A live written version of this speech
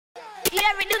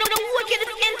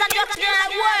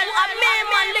I'm me,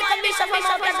 man, little bishop from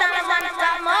Mount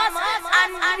Thomas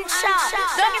and Shaw.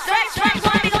 Don't get fresh, man, go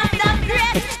and become the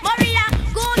great. Maria,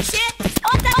 good shit.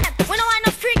 Out of them, we don't want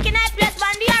no freak in that place,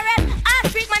 man. The RF, all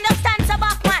freak, man, just stand so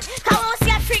back, man. Cause when we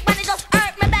see a freak, man, it just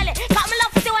hurt my belly. Cause me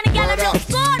love to see when the girl looks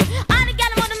good. All the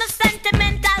girl want to do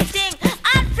sentimental thing.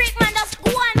 All freak, man, just go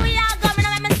on, we all go. Me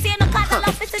know when me see no cause I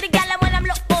love to see the girl when them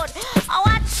look good. I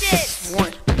watch it.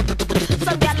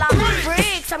 Some girl are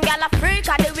freak, some girl are freak,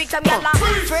 and the weak, some girl are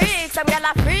freak, some girl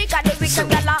are freak, and the weak, some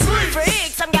girl are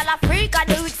freak, some girl are freak, and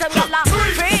the weak, some girl are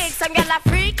freak, some girl are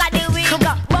freak, and the weak.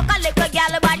 Walk a little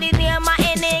girl body near my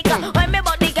neck. When me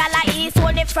body girl a east,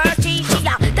 when it first she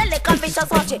a the little vicious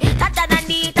watch it. Tata and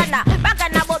the tana, back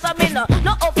and about a minute.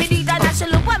 No off it is and she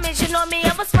look at me, she know me.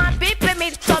 I'm a smart people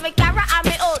me, so me carry on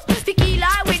me out. The killer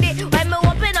with it. When me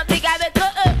open up the girl, me go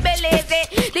up believe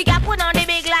it. The girl put on the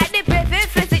big like the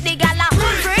perfect physique. The girl a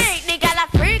freak, the girl a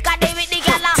freak, and the with the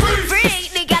girl a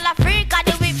freak, the girl a freak, and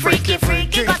the with freaky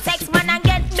freaky. Got sex man and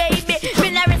get baby. Me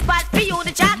no respond for you,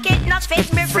 the jacket not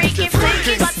fit me freaky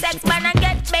freaky. Got sex man and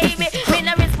get baby. Me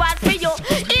no respond for you.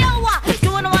 You what? You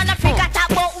don't wanna freak at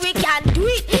about we can do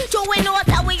it. So we know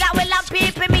that we got well and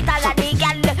people meet all of the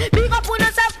girl. Big up on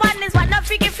yourself on this one, no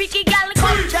freaky freaky girl.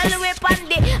 Come tell me on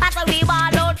the after we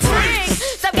ball out freak.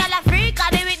 Some girl a freak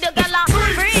and they with the girl a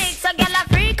freak. Some girl a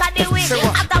freak and they with.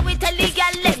 After we tell the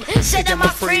girl them, say them a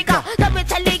freak. Then we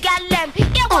tell the girl them,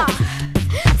 you what?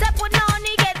 Say put on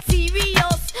it get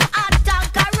serious. Hot and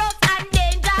corrupt and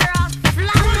dangerous.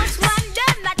 Flash man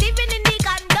them not even in the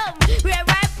condom. Where I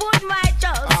put my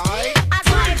trust. As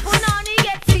I put on it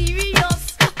get serious.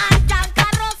 Hot and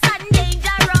corrupt and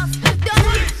dangerous. Don't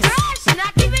get fresh,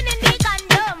 not even in the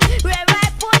condom. Where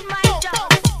I put my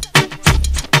trust.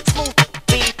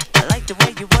 I like the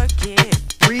way you work it.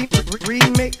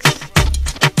 Remix.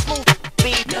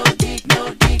 No dig, no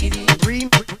diggity.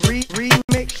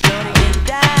 Remix. Gonna get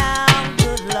down,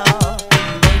 good lord.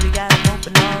 Baby got it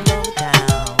open all over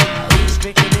town.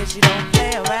 Strictly bitch, you don't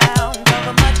play around.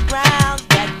 Cover much ground,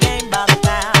 that game by the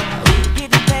pound.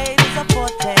 Getting paid is a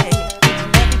forte. Each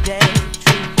and every day,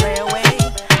 true play away.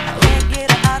 I can't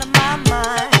get her out of my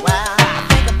mind. I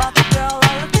think about the girl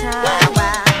all the time.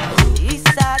 East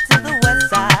side to the west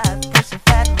side, pushing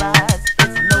fat rides,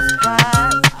 it's no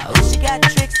surprise. She got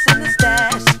tricks in the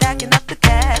stash, stacking up the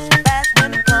cash, fast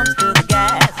when it comes to the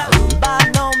gas. By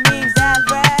no means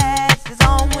average, it's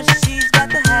on when she's got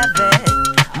to have it.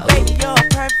 Baby, you're a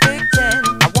perfect 10.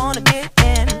 I wanna get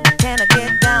in, can I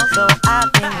get down so I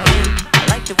can win? I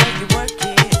like the way you work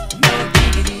it, no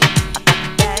diggity. I got to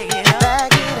bag it up.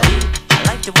 I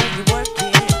like the way you work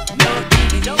it, no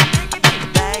diggity. I got to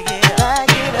bag it up.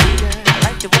 I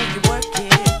like the way you work it,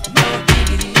 no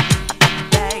diggity. I got to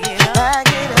bag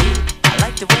it up. I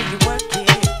like the way you work it,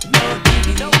 no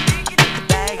diggity. I got to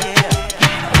bag it up.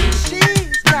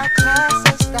 She's got class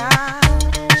and style.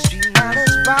 Street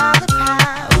knowledge by the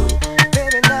pound.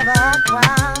 Baby never act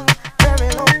wild. Very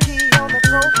low key on the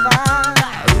profile.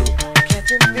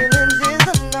 Catching feelings is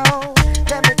a no.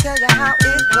 Let me tell you how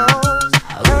it goes.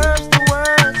 Herbs the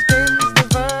word, spins the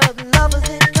verb. Lovers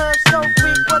it curves so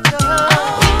quick what you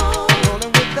heard.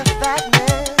 Rolling with the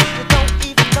fatness. You don't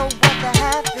even know what the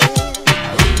half is.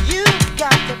 You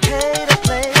got to pay to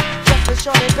play. Just for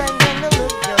shorty bang and to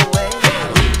look your way.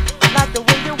 I like the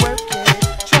way you work it.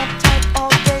 Trap tight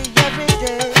all day, every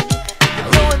day. You're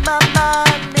blowing my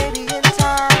mind, maybe in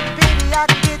time. Baby, I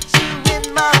can get you in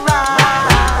my ride.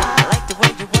 I like the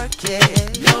way you work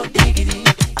it, no diggity.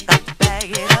 I got to bag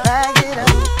it up. Bag it up.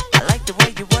 I like the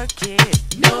way you work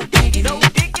it, no diggity. I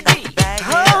got to bag it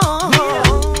up. Oh,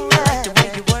 I like the way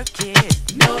you work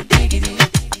it, no diggity.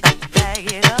 I got to bag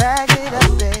it up. bag it up,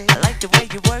 babe. I like the way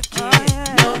you work it,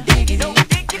 no diggity. I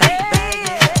got to bag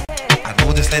it up. I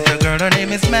know this little girl, her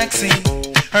name is Maxine.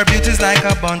 Her beauty's like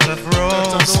a bunch of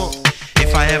roses.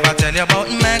 If I ever tell you about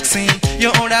Maxine,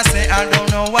 you older say I don't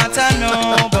know what I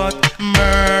know, but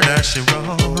murder she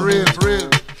wrote. Real.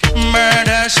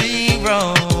 Murder she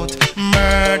wrote.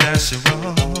 Murder she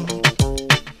wrote.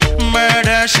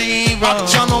 Murder she wrote.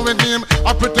 Action with him,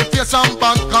 a pretty face and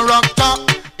bad character.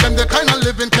 Them the kind of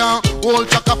living can hold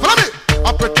chaka. Follow me.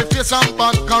 A pretty face and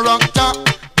bad character.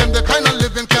 Them the kind of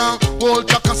living can hold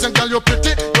chaka. Say girl you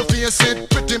pretty, your face it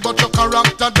pretty, but your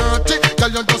character dirty. Girl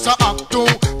you just a act too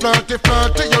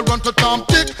flirty. You run to Tom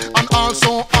Dick and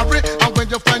also hurry. And when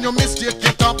you find your mistake,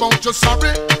 you talk about you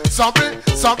sorry.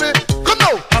 Come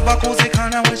now. Have a cozy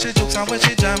corner where she jokes and where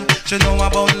she jam. She know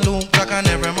about Luke, Jack and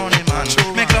every money man.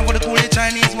 Make love with the coolie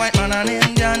Chinese, white man and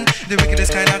Indian. The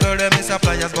wickedest kind of girl that miss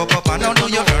flyers go up and down. Know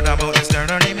you heard about this girl,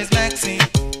 her name is Maxine.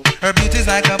 Her beauty's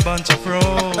like a bunch of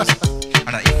roses.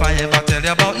 And if I ever tell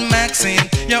you about Maxine,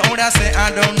 You woulda say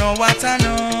I don't know what I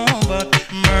know, but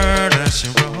murder she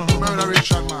wrote. Murder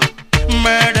Richard, man.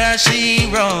 Murder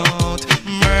she wrote.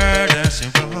 Murder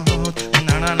she wrote.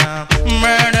 Na na na.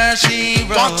 Murder she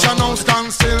wrote. Watch her now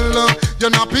stand still. You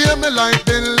not pay me like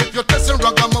bill. If you're testing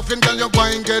ragamuffin, girl, you go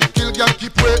and get killed. Girl,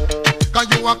 keep wait.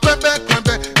 Cause you a crebe.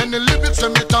 And the lyrics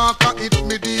when me talk, it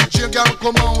me DJ, girl,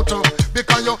 come out.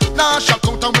 Because you not shock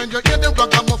out. And when you hear the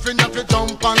ragamuffin, you have to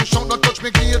jump and shout. Don't touch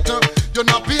me gate. You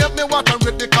not pay me what I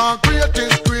read. Because great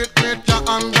is great, can't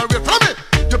underrate. From me,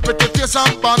 you pretty face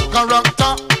and bad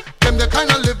character. Them the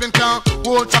kind of living can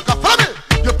hold chaka. From me,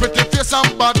 you pretty face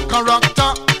and bad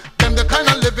character. Them the kind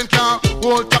of living can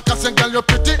hold chaka. Say girl you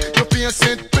pretty, you face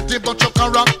it pretty, but your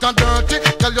character dirty.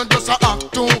 Girl you just a act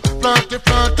too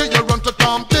flirty. You run to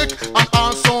Tom Dick and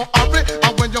also hurry.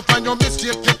 And when you find your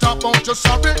mistake, you talk about you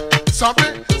sorry.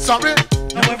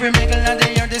 Now every middle of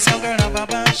the year, this young girl have a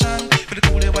passion for the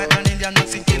coolie white man Indian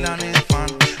mixing kill and his fan.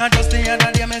 And just the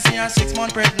other day, me see her 6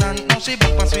 months pregnant. Now she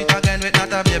back for sweet again with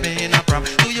not a baby in a prom.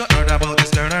 Do you heard about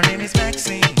this girl? Her name is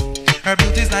Maxine. Her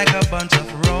beauty's like a bunch of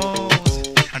roses.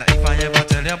 And if I ever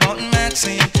tell you about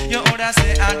Maxine, you oughta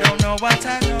say I don't know what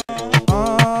I know.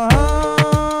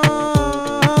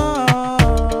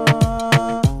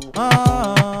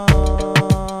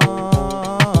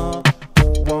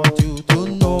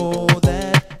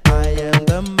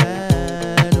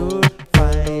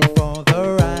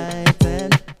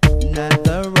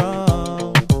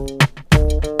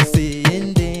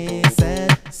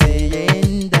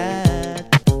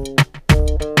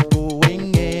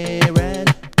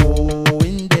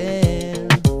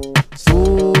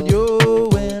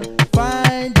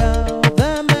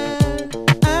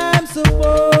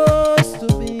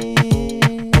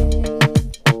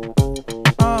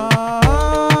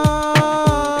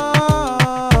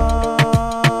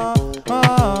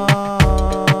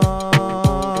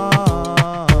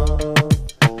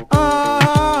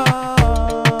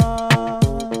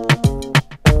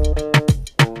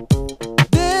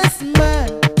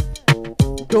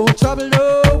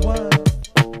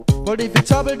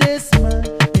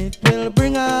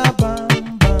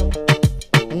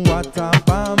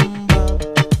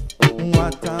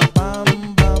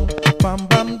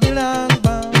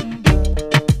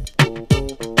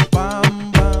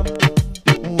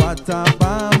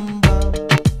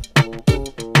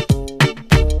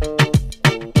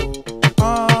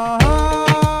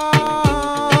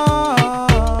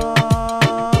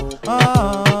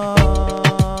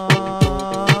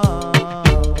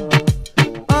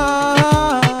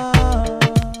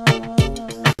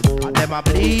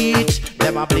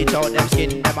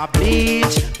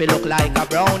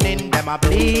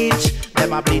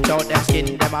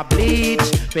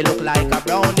 Feel look like a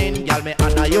browning, girl me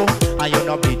honor you, and you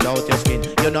no bleach out your skin.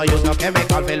 You no use no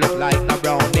chemical, feel look like no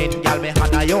browning, girl me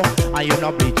honor you, and you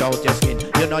no bleach out your skin.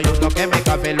 You no use no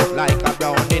chemical, feel look like a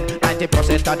browning.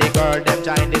 90% of the girl them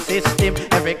join the system.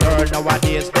 Every girl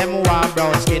nowadays them want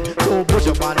brown skin. Two push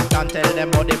up and stand tell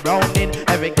them how they browning.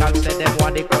 Every girl say them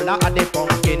want the color of the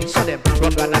pumpkin. So them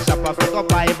run gonna shop and pick up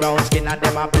buy brown skin and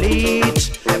them a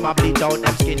bleach out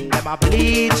them skin. Them a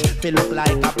bleach, feel look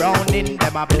like a browning.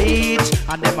 Them a bleach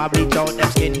and them a bleach out them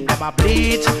skin. Them a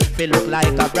bleach, feel look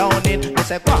like a browning. They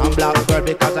say go on black girl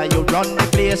because you run the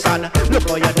place and look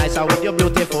how you're nicer with your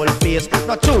beautiful face.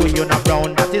 Not true you not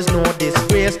brown, that is no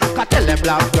disgrace. Cause tell them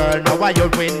black girl now why you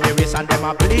win the race and them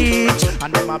a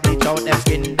bleach out them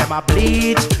skin. Them a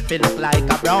bleach, feel look like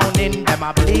a browning. Them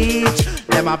a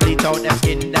bleach out them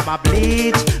skin. Them a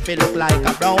bleach, feel look like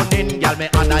a browning. Girl me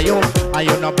honor you, and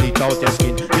you no bleach out your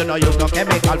skin. You no use no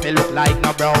chemical, feel look like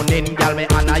no browning. Girl me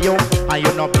honor you, and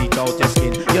you no bleach out your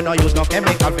skin. You no use no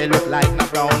chemical, feel look like no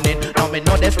browning. Now me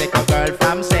know this little girl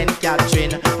from St.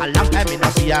 Catherine. A long time me no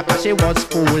see her cause she was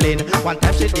schooling. One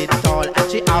time she did tall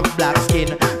and she have black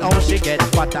skin. Now she get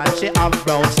fat and she have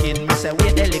brown skin. Me say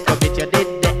wait a little bit, you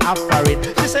did the offering.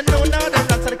 She said no, them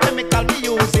not the chemical me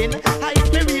using. I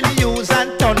me really use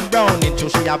and turn brown into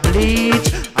she a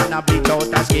bleach. And a bleach out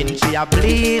her skin, she a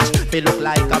bleach. Feel look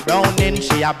like a browning,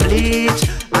 she a bleach.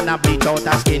 And a bleach out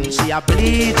her skin, she a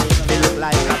bleach. Feel look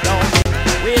like a browning.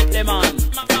 Wait the man,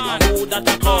 who that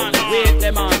a come? Wait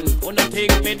the man, who no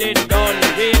think me did done?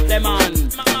 Wait the man,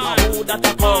 who that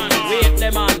a come? Wait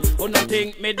the man, who no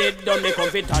think me did done? Me come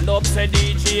fit and up, say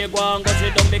DJ go and go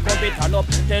sit down. Me come fit and up,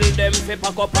 tell them fi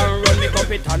pack up and run. Me come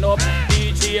fit and up,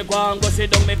 DJ go and go sit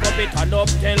down. Me come fit and up,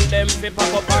 tell them fi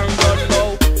pack up and run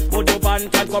now. Put up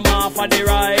and can come off on the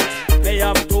right. They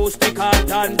have two stick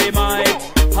out on the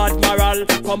mic. Admiral,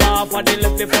 come off of the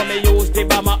left before me use the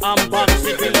bomber and box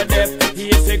it till the death.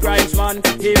 He's a grinds man,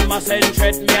 him a send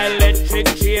threat. Me electric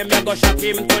chain, me go shock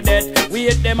him to death.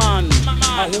 Wait the man,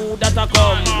 who that a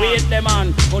come? Wait the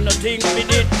man, who no think me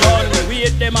did done?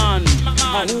 Wait the man,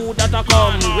 who that a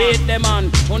come? Wait the man,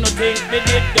 who no think me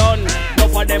did done? No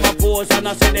for them a pose and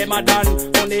I say them a done.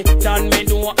 Only done me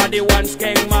know a the one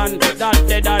skeng man. That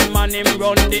the done man him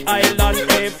run the island.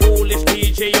 A foolish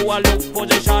DJ you a look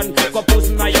position. Go puss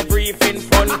na your brief in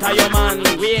front of your man.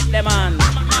 Wait the man,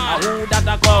 who that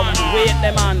a come? Wait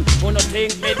the man, who no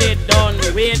think me did done?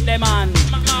 Wait the man,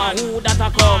 who that a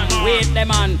come? Wait the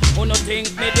man, who no think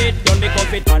me did done? Me come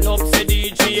fit turn up, say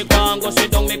DJ go and go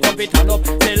sit down. Me come fit turn up,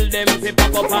 tell them fi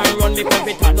pack up and run. Me come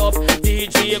fit turn up,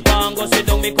 DJ go and go sit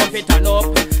down. Me come fit turn up,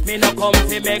 me no come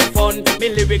fi make fun. Me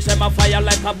lyrics them a fire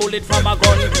like a bullet from a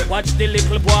gun. Watch the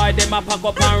little boy them a pack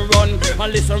up and run.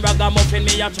 And listen ragamuffin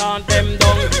me a chant them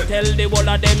down. Tell the whole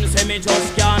of them say me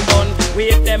just can't done.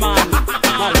 Wait the man,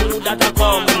 who that a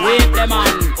come? Wait the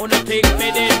man, who no think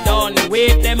me did done?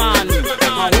 Wait the man,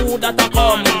 who that a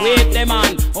come? Wait the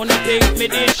man, who no think me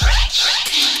did.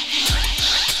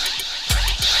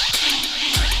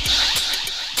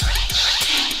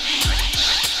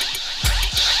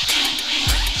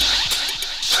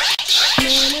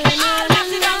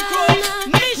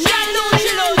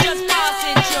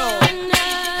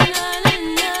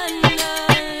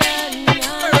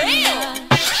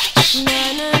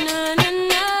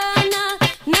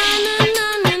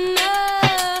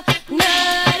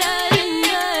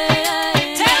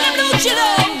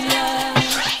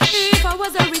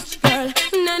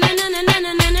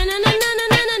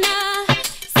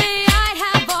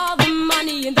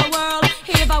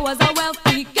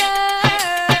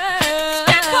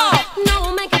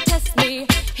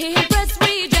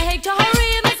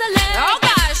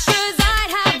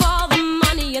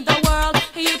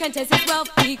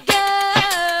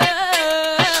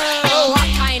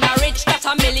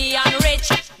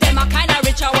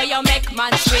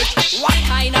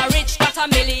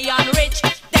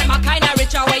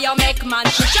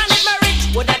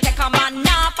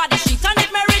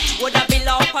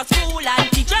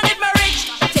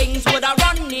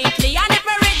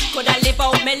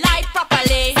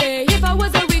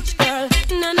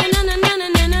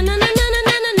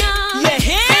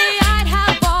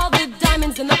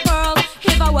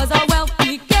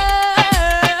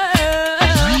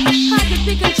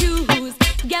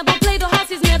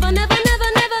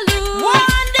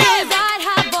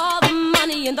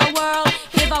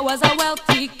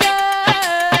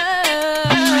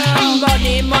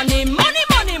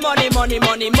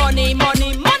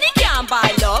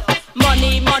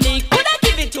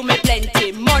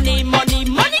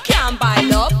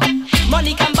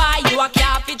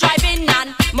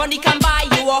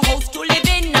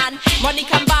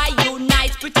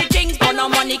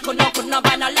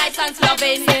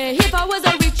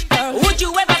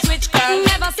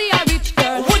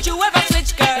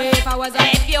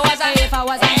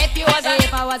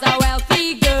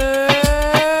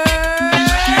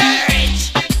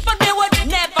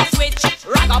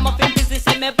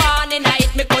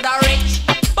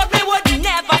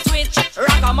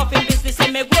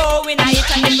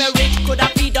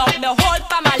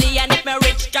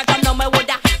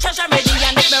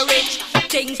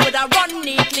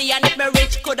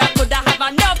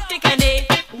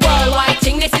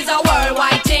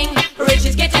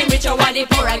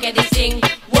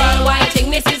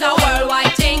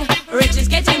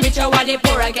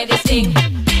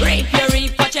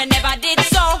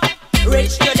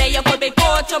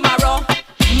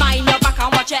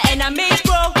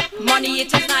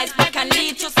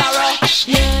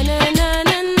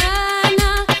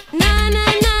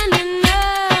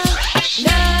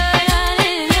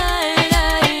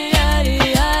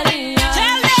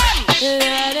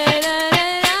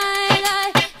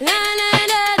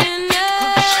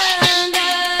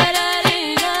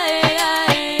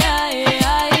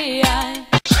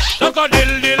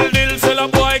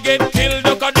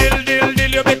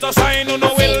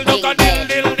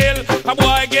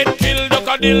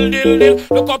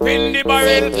 Look up in the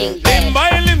barrel. Limb by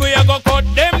limb we a go cut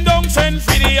them down. Send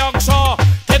for the oxa.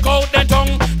 Take out the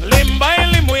tongue. Limb by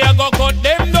limb we a go cut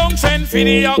them down. Send for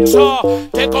the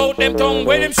oxa. Take out them tongue.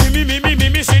 When them see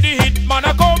me see the hit man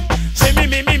a come. See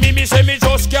me say me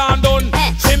just can't done.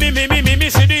 See me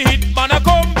see the hit man a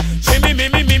come. See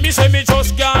me say me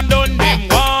just can't done. Them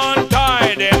one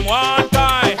tie, them one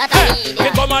tie. Me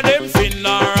come a them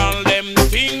funeral. Them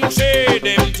things say,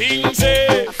 them things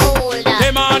say.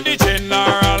 Them on the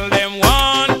general, them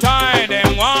one tie,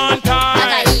 them one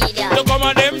tie. To come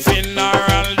on them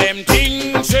funeral, them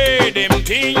things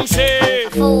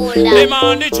Them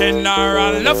on the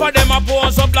general. Enough of them a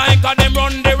pose up like a them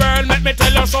run the world. Let me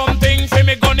tell you something, fi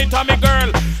me gun it a me girl.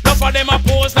 Enough of them a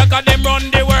pose like a them run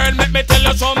the world. Let me tell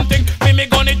you something, fi me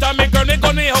gun it a me girl. Me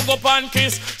gun me hug up and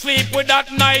kiss, sleep with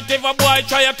that night. If a boy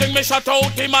try a thing, me shut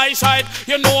out in my side.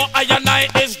 You know I and I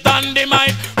is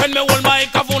dynamite. When me hold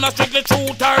microphone, a strictly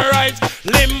truth and right.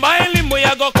 Limb by limb, we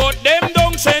a go cut them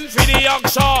down. Send for the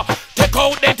oxa, take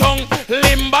out the tongue.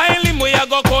 Limb by limb, we a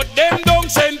go cut them down.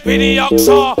 Send for the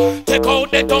oxa, take out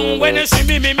the tongue. When you see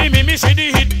me, see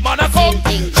the hit man a come.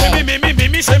 See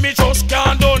me, say me just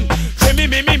can't done. See me,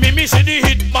 see the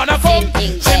hit man a come.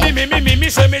 See me,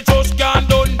 say me just can't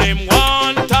done. Them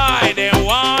one tie, them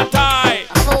one tie.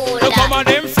 Look come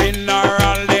them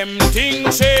funeral, them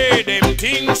things say, them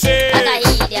things say.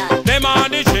 Them are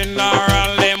the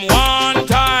general, them one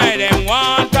tie, them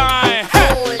one tie.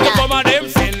 Look come them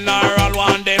funeral,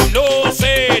 one them no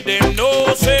say, them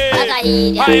no say.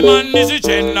 My man is a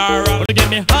general. Or to get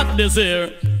me hot this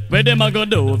year, where them a go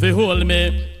do if you hold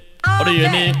me? Or to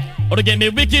hear me? Or to get me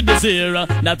wicked this year,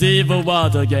 not even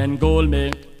water can cool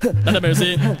me. Not a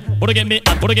mercy. Or to get me,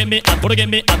 or to get me, or to get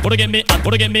me, or to get me, or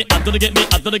to get me, or to get me,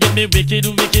 or to get me wicked,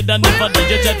 wicked, and if I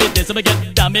DJ check it, this will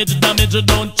get damage,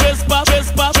 don't trespass,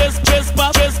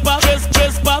 trespass.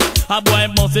 A boy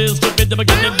must is stupid, to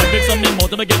get them lyrics on me mouth,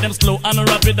 to get them slow and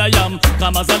rapid. I am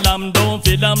calm as a lamb, don't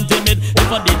feel I'm timid.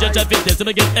 If I DJ check it, this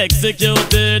will get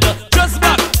executed. Just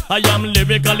back, I am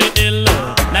lyrically ill.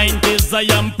 90s, I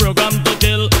am programmed to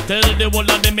kill. Tell the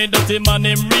whole of them dirty man,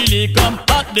 him really come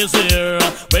hot this year.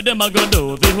 Where them a go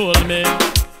do if you hold me?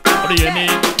 Or to hear me?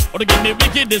 Or to get me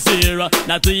wicked this year?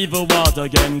 Not even water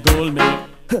can cool me.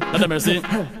 Not a mercy.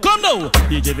 Come now,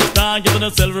 DJ Vista, get on the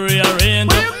silver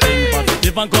rearrange. Think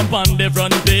positive and come on the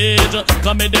front page.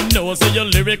 Come make them know, say you're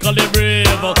lyrically brave.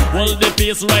 Hold the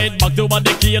pace right back to what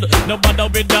the kid. No matter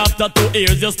with after 2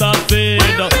 years, you start fade.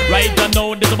 Right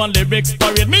now, this one lyrics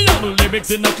parade. Me have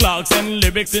lyrics in the clocks and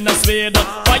lyrics in the spade.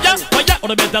 Fire, fire, or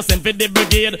the better send for the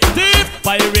brigade. Thief,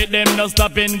 pirate them, no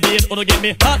stop in gate. Or to get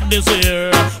me hot this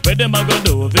year. Where them a go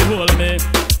do if you hold me?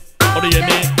 Or to hear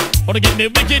me? Or to get me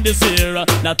wicked this year,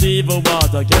 not even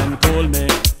water can cool me.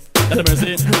 That's a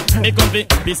mercy. Me come fi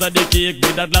piece of the cake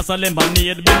with a glass of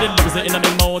lemonade. With the lips in my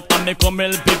mouth and me come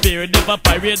well prepared. If a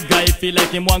pirate guy feel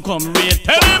like him want come raid,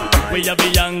 tell him we have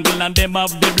the angle and them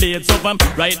have the blade. So from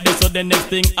right there, so the next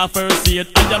thing I first see it.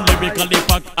 I am lyrically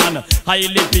packed and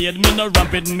highly paid. Me no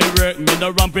rampant me work, me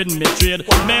no rampant me trade.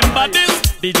 Remember this,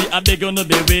 DJ I beg you no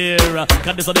beware.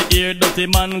 Cause this of the ear, dirty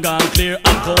man gone clear.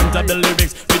 Uncountable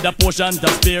lyrics with a portion to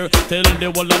spare. Tell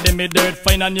the whole of them me dirt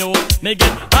fine and you. Me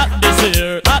get hot this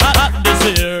year, hot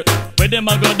this year. Where them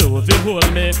a go do if you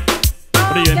hold me?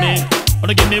 Or to hear me? Or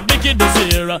to get me wicked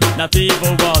this year? Not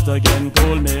even water can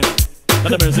cool me.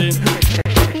 Not a mercy.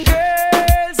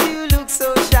 Girls, you look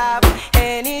so sharp.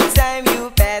 Anytime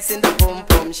you pass in the pum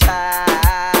pum shop.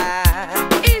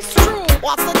 It's true.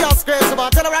 What's the girl's crazy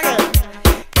about? Tell her again.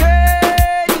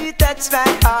 Girl, you touch my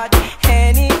heart.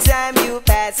 Anytime you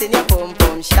pass in your pum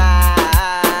pum shop.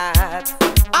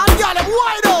 I'm got them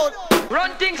wide out.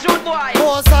 Run things, rude boy.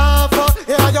 Pose off,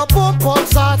 yeah, your pum pum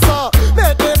salsa.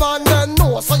 Make the man then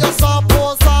know, so you saw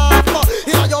pose off.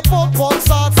 Yeah, your pum pum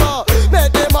salsa.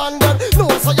 Make the man then know,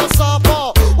 so you saw.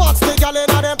 Watch the gal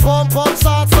inna them pum pum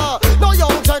salsa. No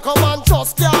young Jack come and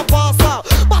just can't pass her.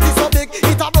 Body so big,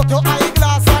 it a broke your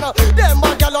eyeglass. And them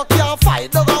a gal can't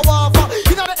fight, no go off.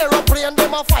 Inna the aeroplane,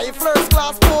 them a fight first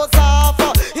class. Pose off,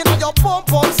 inna your pum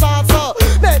pum salsa.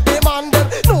 Make the man then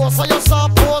know, so you saw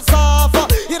pose off.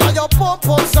 Inna your pum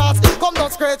pum shots. Come down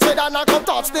scratch it and I come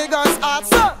touch the girls' hearts.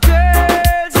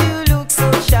 Girls, you look so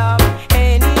sharp.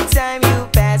 Anytime you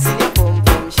pass in your pum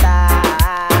pum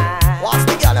shot. Watch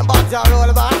the girl and body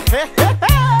roll back.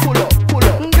 Pull up, pull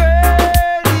up.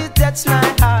 Girl, you touch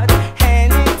my heart.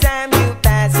 Anytime you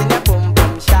pass in your pum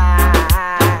pum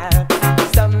shot.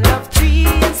 Some love 3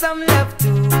 and some love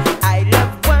 2. I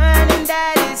love 1 and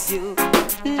that is you.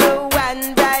 No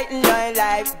one brighten your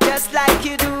life just like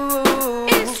you do.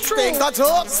 It's true. Think that's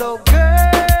all. So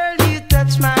girl, you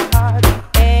touch my heart.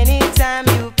 Anytime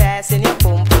you pass in your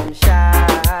pum pum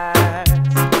shot.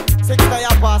 Say it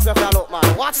your pass if you look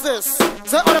man. Watch this.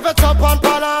 Say all of it jump and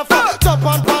pal off. Jump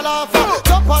and pal off.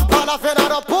 Jump and pal off in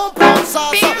the pum pum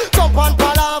sauce. Jump and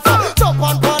pal off. Jump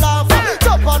and pal off.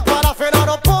 Jump and pal off in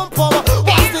the pum pum.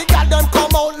 Watch the girl them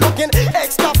come out looking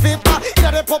extra fit.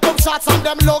 In the pum pum shots and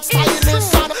them look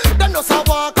stylish. And them just a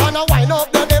walk and a wind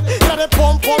up them hip. In the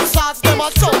pum pum shots them a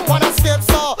jump and a skip.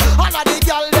 So all of the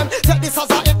girl them take this as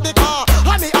a hit the car.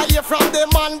 And me I hear from them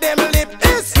and them lip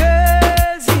is.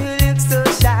 Girls, you look so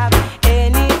sharp.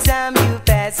 Anytime you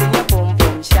pass in your pum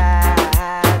pum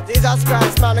shot. Jesus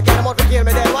Christ, man. man, again, I'm out to kill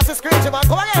me then. What's the screech, man?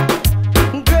 Come again.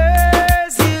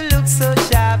 Girls, you look so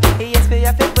sharp. Yes, me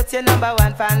have to put your number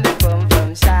one fan the boom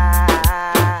boom shot.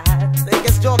 Think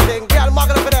it's joking. Girl,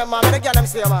 muggle for them, man. Again, I'm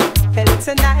saying, man. You look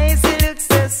so nice, you look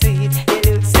so sweet. You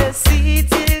look so sweet,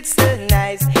 you look so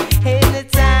nice.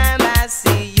 Anytime I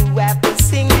see you, I have to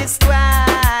sing this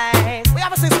twice. We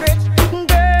have a secret.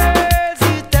 Girls,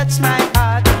 you touch my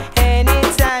heart.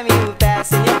 Anytime you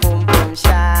pass in your boom boom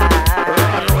shot.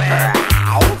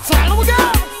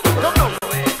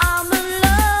 I'm in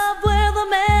love with a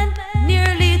man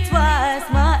nearly twice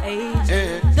my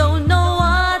age. Don't know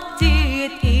what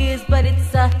it is, but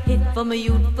it's a hit for my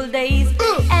youthful days.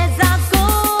 As I go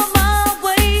my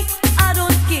way, I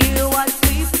don't care what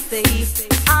people say.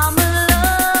 I'm in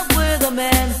love with a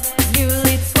man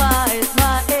nearly twice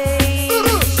my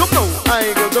age. Come now,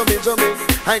 I go to me.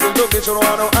 I go to me, she don't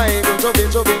want no. I go to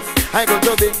me. I go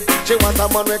to me. She want a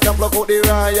man we can pluck out the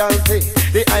royalty.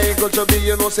 The I go to me,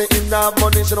 you know, say in that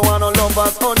money, she don't want no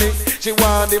lovers, honey. She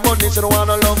want the money, she don't want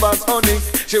no lovers, honey.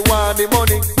 She want the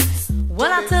money.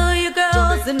 Well, I tell you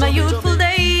girls, in my youthful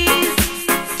days,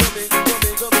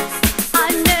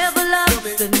 I never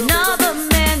loved another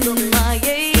man my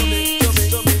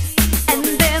age. And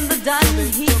then the Don,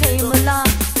 he came along,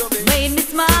 made me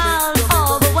smile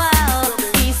all the while.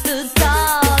 He stood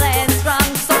tall and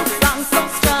strong, so strong, so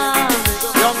strong.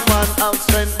 Young man have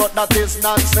strength, but that is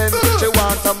nonsense. She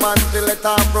want a man to let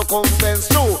her recompense.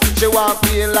 True, she want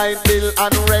pay like bill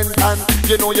and rent. And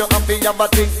you know you have to have a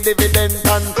big dividend.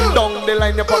 And down the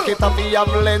line your pocket have to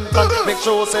have length. And make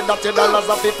sure say that your dollars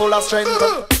are full of strength.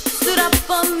 Stood up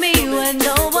for me when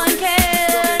no one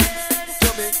cared.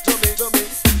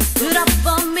 Stood up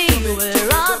for me where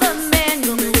other men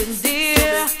wouldn't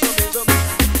dare.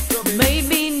 Made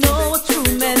me know what true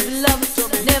man's love.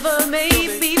 Never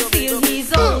made me feel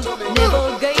he's old.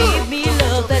 Never gave me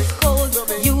love that's cold.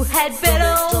 You had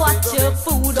better watch your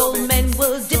food. Old men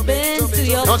will dip into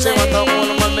your Don't say what a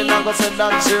old man, me plate. not go say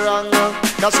that she wrong.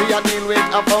 Cause she a deal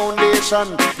with a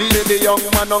foundation. The young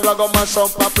man don't go mash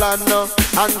up a plan.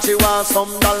 And she want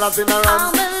some dollars in her hand.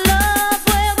 I'm in love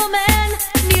with a man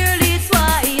nearly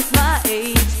twice my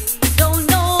age. Don't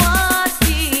know what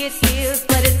it is,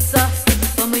 but it's a hit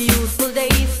from my youthful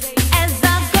days. As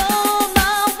I go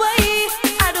my way,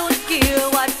 I don't care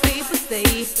what people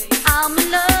say. I'm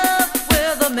in love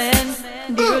with a man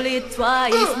nearly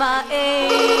twice my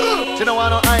age. She don't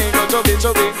want no I go to be.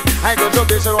 I go to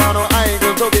be, she don't want no I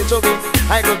go to be.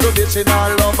 I go to be, she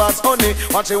not love us honey.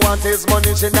 What she want is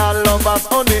money, she not love us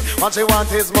honey. What she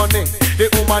want is money. The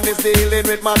woman is dealing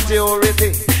with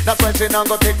maturity. That's why she not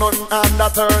go take nothing under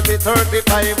 30,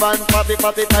 35 and 40,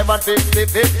 45 and 50,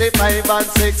 55 and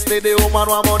 60. The woman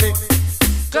want money.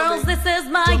 Girls, this is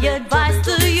my advice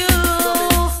to you.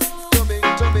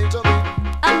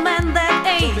 A man that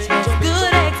age has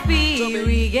good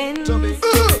experience.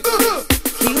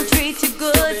 He'll treat you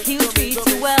good, he'll treat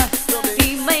you well.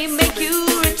 He may make you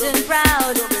rich and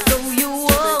proud, so you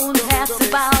won't have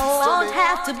to bow, won't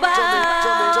have to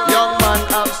bow. Young man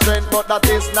have strength, but that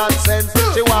is nonsense.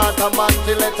 She want a man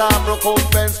to let her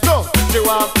recompense. No, she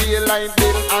want feel like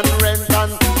bill and rent.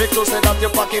 And make sure say that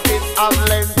your pocket is have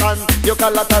length. And your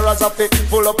collaterals are fit,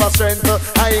 full up of strength.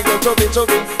 I go to be,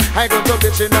 I go to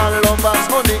be. She not love us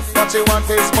honey. What she want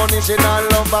is money. She not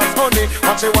love us honey.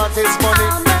 What she want is money.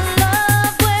 I'm in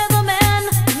love with a man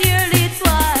nearly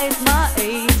twice my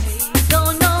age.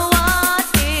 Don't know what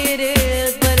it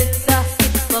is, but it's a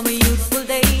hit from my youthful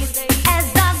days. As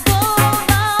I go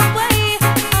my way,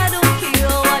 I don't care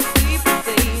what people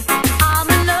say. I'm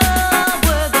in love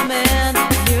with a man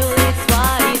nearly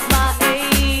twice my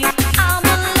age. I'm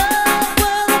in love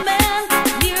with a man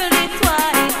nearly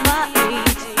twice my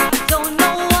age. Don't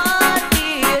know what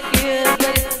it is,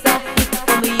 but it's a hit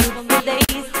from my youthful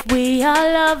days. We are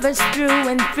lovers through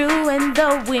and through, and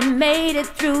though we made it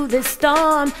through the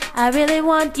storm, I really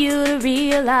want you to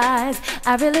realize,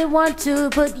 I really want to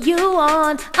put you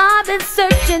on. I've been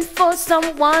searching for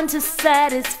someone to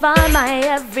satisfy my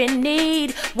every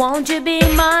need. Won't you be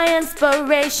my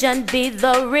inspiration, be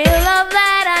the real love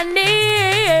that I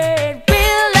need?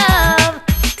 Real love.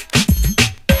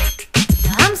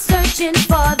 I'm searching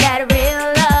for that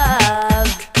real love.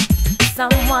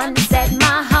 Someone set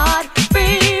my heart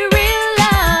free. Real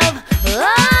love.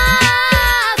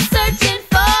 Oh, searching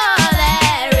for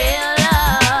that real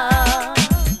love.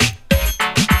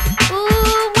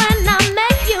 Ooh, when I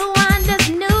met you, I just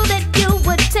knew that you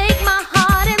would take my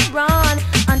heart and run.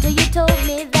 Until you told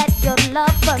me that your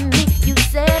love for me, you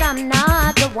said I'm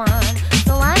not the one.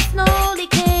 So I slowly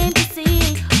came to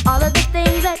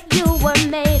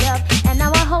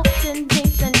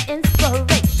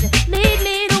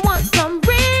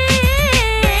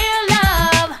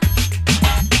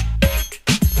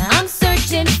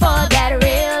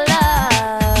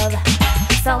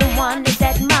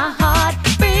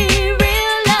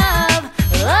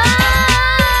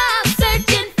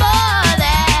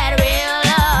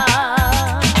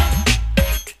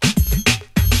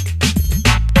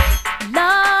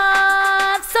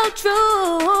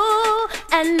true.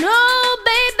 And oh,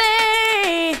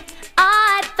 baby,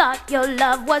 I thought your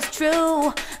love was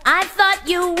true. I thought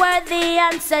you were the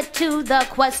answer to the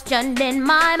question in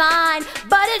my mind.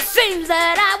 But it seems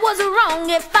that I was wrong.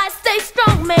 If I stay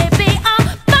strong, maybe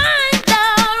I'll find the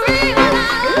real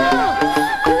love.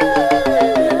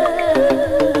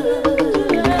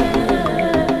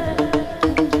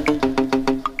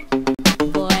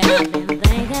 Boy, I've been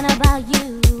thinking about you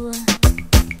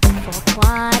for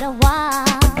quite a while.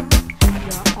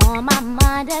 You're on my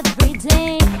mind every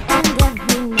day and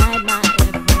every night. My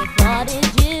every thought is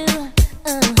you.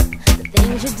 The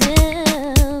things you do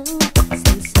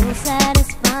seem so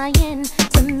satisfying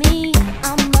to me. I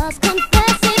must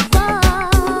confess it, boy.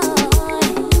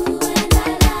 And I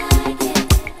like it.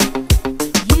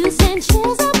 You send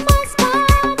chills up my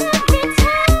spine every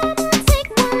time I take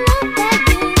one look at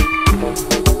you.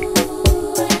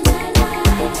 And I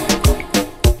like it.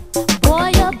 Boy,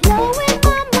 you're blowing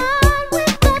my mind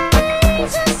with the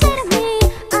things you say to me.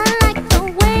 I like the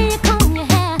way you comb your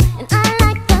hair, and I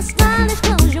like the stylish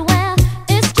clothes you wear.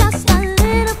 It's just the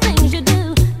little things you do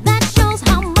that shows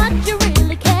how much you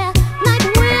really care. Like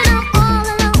when I'm all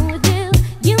alone with you,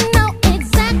 you know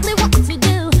exactly what to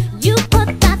do. You put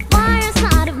that fire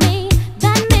inside of me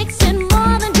that makes it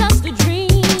more than just a dream.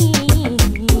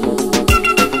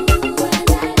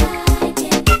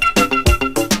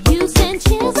 You send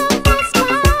chills up my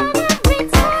spine every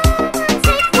time I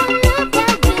take one look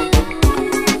at you.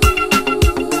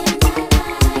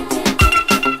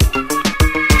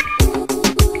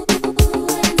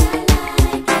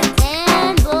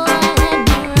 And boy, let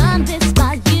me run this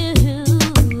by you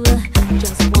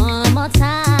just one more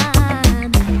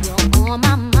time. You're on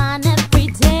my mind every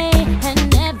day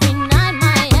and every night.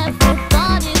 My every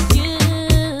thought is you,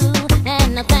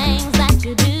 and the things that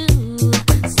you do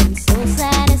seem so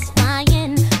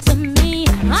satisfying to me.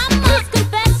 I must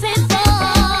confess it, boy.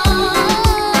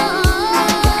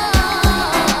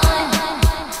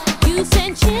 You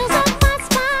send chills up my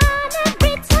spine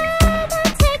every time I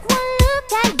take one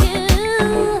look at you.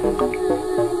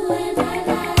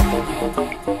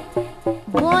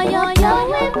 Boy, you're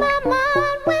blowing my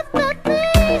mind with the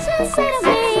things you say to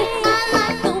me. I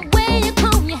like the way you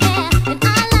comb your hair, and I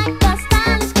like the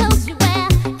stylish clothes you wear.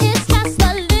 It's just the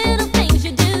little things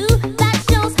you do that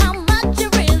shows how much you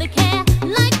really care.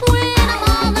 Like when I'm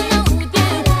all alone with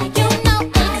you, you know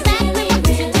exactly what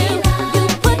to do. You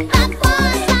put that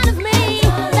fire inside of me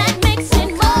that makes it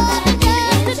more than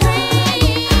just a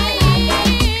dream.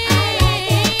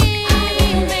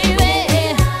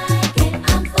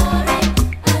 I'm for it,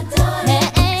 adore it.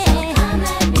 So come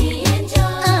let me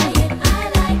enjoy it.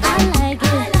 I like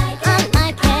it, I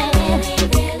like it.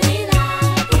 Really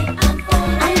like it. I'm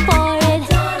for it,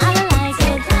 I like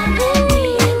it. Come let me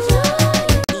enjoy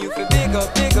it. You feel big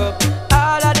up,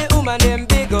 all of the woman them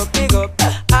big up,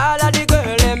 all of the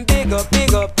girl them big up,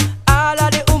 all of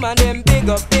the woman them big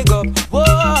up. Whoa,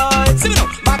 see me now,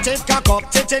 back it cock up,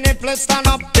 tit in it, please stand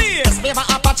up. This favor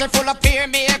Apache full of peer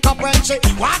makeup when she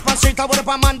walk on street. I would up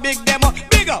a man big them up,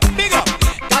 big up.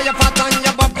 Got your fat on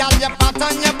your butt, got your fat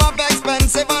on your butt,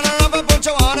 expensive and rubber. Put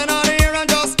your one in on the ear and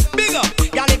just big up.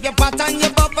 Got if your fat on your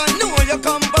butt and know you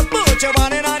come, but put your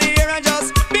one in on the ear and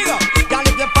just big up. Got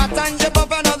if your fat on your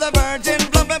butt and other virgin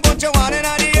plump and put your one in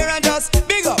on the ear and just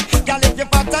big up. Got if your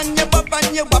fat on your butt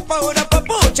and you wap out up,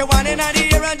 put your one in on the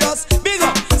ear and just big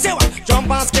up. Say what? Jump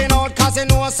and skin out cause you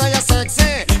know so you're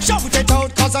sexy. Shout it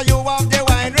out cause you have the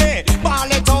winery.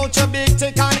 Ball it out, you big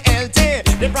thick and healthy.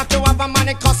 The rock you have a man,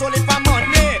 it cost only for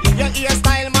money. Your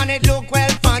hairstyle man, it look well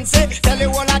fancy. Tell you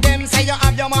all of them say you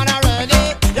have your man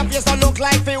already. Your face don't look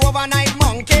like the overnight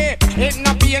monkey. It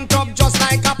not paint up just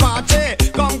like a party.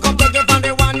 Come take you from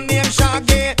the one named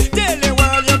Shaggy. Tell the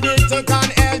world you big thick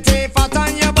and healthy. Fat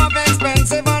on your buff,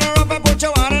 expensive and rough. And put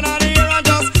your one in the ear and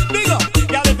just big up.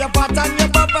 Girl, if you're fat on your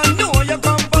buff and know you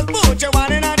come first, put your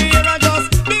one in the ear and just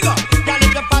big up. Girl,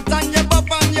 if you're fat on your buff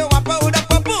and you wap out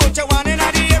up, put your one in the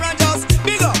ear and just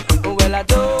big up. Well, I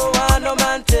don't want no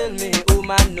man tell me who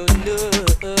man no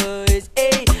knows,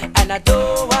 eh? And I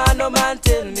don't want no man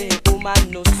tell me who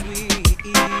man no sweet,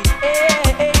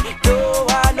 eh? Don't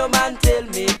want no man tell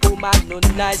me who man no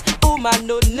nice, who man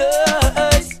no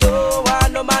nice. Don't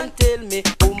want no man tell me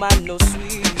who man no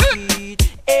sweet,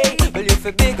 eh? Well, you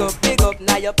feel big up,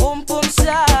 now your pum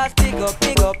shot, big up,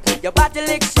 your body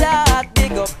lick shot,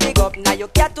 big up, now your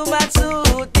cat to my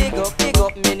suit, big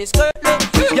up, mini skirt look.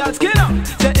 Girl skin up,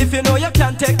 say if you know you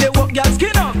can take the work, girl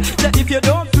skin up. Say if you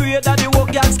don't fear that the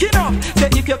work, girl skin up. Say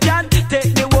if you can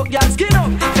take the work, girl skin up.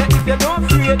 Say if you don't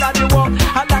fear that the work,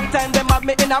 a long time them have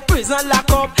me in in a prison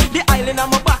lock up. The island on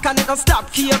my back and it don't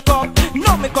stop keep up.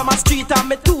 Now me come a street and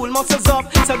me tool muscles up.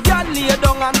 So God lay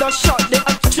down and just shut the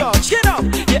church. Skin up,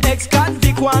 your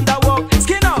ex-convict wonder walk.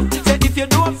 Skin up, said if you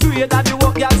don't afraid that the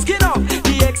walk, y'all skin up.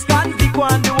 The ex-convict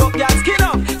wonder walk, y'all skin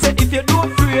up. Said if you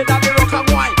don't afraid that the rock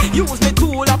a wine. Use me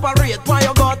tool operate by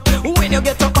your gut. When you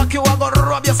get up back you a go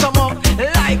rub your stomach up.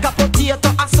 Like a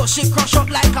potato, so she crush up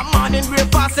like a man in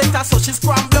great facet, so she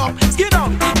scramble up. Skin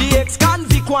up, the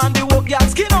ex-convict want the walk, y'all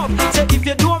skin up. Say if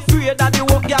you don't afraid that the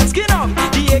walk, y'all skin up.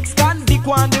 The ex-convict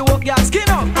want the walk, y'all skin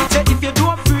up. Say if you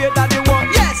don't afraid that the walk,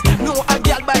 yes. No a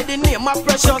girl by the name of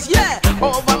Precious, yeah.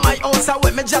 Over my house I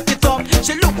wear me jacket up.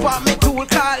 She look for me tool,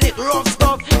 call it rough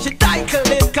stuff. She title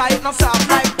it, call it no soft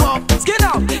like pop. Skin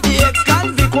up, the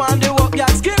ex-convict want the walk, y'all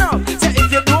skin up. Say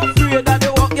if you don't afraid that the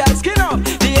walk, y'all skin up.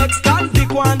 The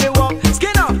ex-convict want the walk,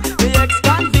 skin up. The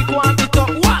ex-convict want it up,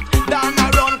 what? Down a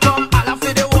run, come, all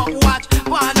for the walk, watch.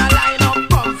 Wanna line up,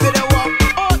 come for the walk.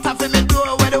 Out of me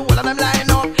door where the whole of them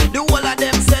line up. The whole of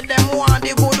them said them want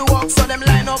the good walk, so them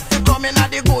line up to come in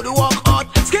at the good walk out.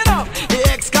 Skin up, the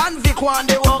ex-convict want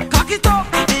the walk, cock it up.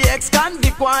 The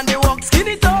ex-convict want the walk, skin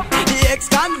it up. The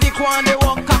ex-convict want the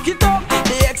walk, cock it up.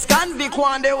 The ex-convict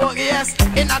want the walk, yes.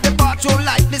 In at the bathroom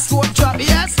like this soap drop,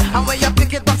 yes. And when you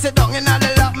pick it up, sit down in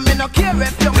the lap. Me no care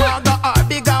if you mother or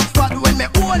big and fat. When me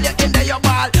hold you in there, your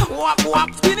ball, whap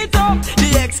whap, skin it up.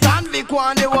 The ex-convict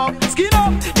want the walk, skin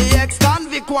up. The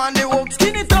ex-convict want the walk,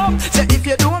 skin it up. Say if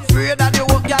you don't afraid that the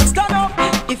walk, can stand up.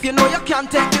 If you know you can't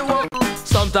take the walk.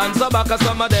 Sometimes so back,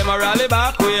 some of them a rally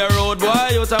back. We a road boy,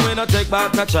 you and we no take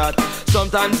back no chat.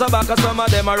 Sometimes so back, some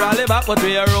of them a rally back, but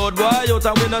we a road boy, you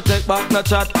and we no take back no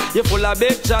chat. You full of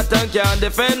big chat and can't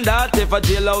defend that. If a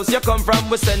jailhouse you come from,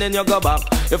 we sending you go back.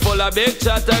 You full of big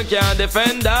chat and can't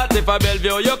defend that. If a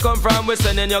Bellevue you come from, we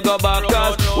sending you go back.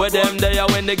 Cause with them there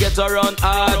when they get around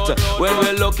hot. When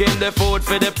we looking the food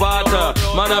for the pot.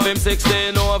 Man have him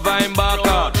 16 over him back.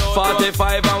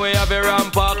 45 and we have a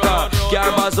rampacker.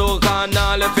 Car bazooka and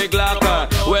all if it glock.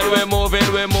 When we moving,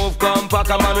 we move compact.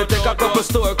 Man we take a couple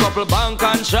store, couple bank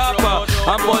and shop.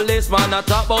 And policeman a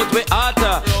top out we hot.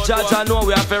 Judge I know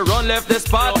we have to run left the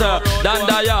spot. Dan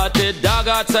the yachted dog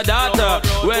at the data.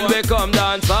 When we come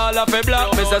dance all of a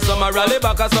block. Me say some a rally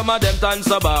back and some of them dance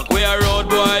back. We a road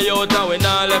boy out and we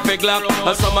not left a glock.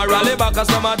 And some a rally back and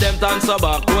some of them dance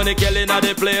back. Tony killing at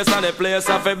the place and the place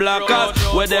of a black.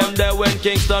 With them there when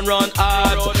Kingston run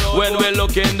hard. When we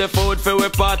look in the food for we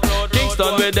pot.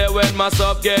 Kingston we there when mass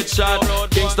up get shot.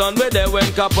 Kingston we there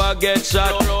when copper get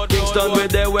shot. Kingston we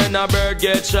there when a bird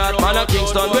get shot. Man a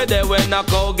Kingston we there when a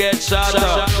cow get shot.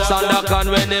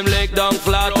 Sandakan when him lick down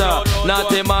flat.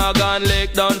 Natty Morgan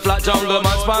lick down flat. Jungle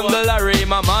man spangle a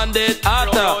Rima man did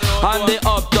hotter. And the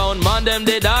uptown man them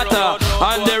did hotter.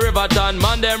 And the Riverton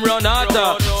man them run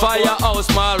hotter. Firehouse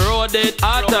Mall Road did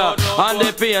hotter. And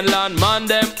the Painland man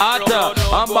them hotter.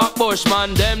 And Backbush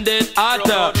man them did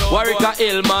hotter. Warwick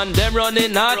Hill man them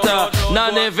running hotter.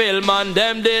 Nannyville man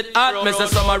them did hot. Me say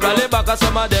some a rally back and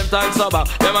some of them turn so back.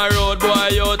 Them a road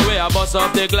boy out way a bust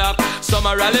up the clock. Some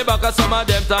a rally back and some of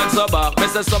them turn so back. Me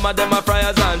say some of them a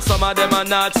friars and some of them a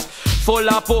nuts. Full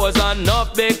of pose and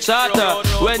enough big chatter.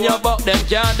 When you buck them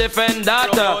can't defend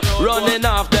that. Running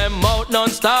off them mouth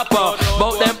non-stop.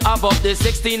 Bout them up the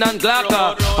 16 and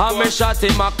Glocker. And me shot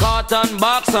him a cotton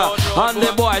boxer. And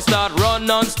the boy start run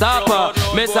non-stop.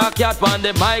 Mr. Cat on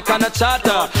the mic and a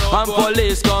chatter. And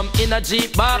police come in a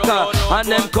jeep backer. And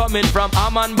them coming from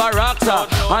Amman Barracks.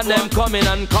 And them coming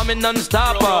and coming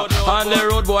non-stop. And the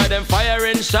road boy them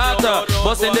firing shot.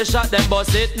 Busting the shot them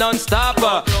bust it non-stop.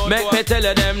 Make me tell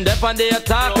you them dep on the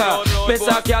attacker.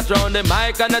 Mr. Cat round the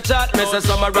mic and a chat. Mr.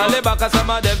 Some a rally back and some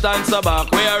of them dance back.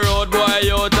 We a road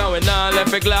boy out and we not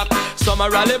left a glock. Some a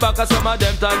rally back and some of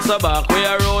them dance back. We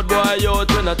a road boy out,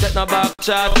 we not take no back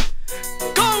chat.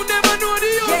 Go never know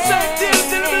the outside till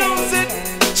the lose it.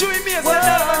 Chewy me as a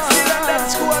dog and still and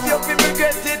that school of your people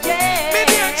regret it. Me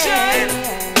dear child,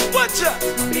 watch ya.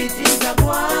 Big things are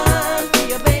one for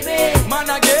your baby. Man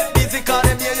I get busy cause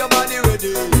them hear your body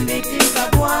ready. Big things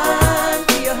are one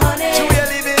for your honey. Chewy you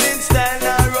living in style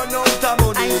now run out of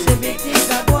money. I say big things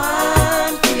are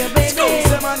one for your baby. Scoop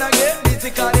say man I get busy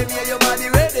cause them hear your body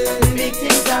ready. Big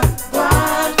things are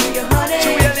one for your honey.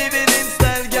 Chewy you living in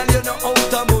style girl you know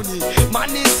out of money.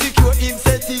 Man is secure him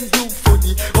say things look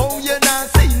funny. Oh you not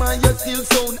say man you still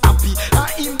sound happy.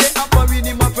 And him they offering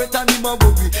him a fret and him a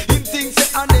worry. Him think say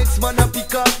a next man a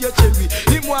pick up your cherry.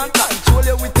 Him want control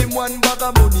you with him one bag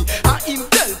of money. And him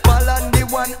tell Paul and the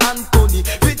one Anthony.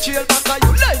 We trail back a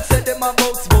you like say them a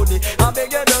box money. I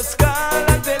beg you just call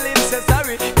and tell him say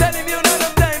sorry. Tell him you not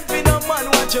have time for no man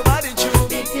watch your body true.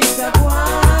 Big things are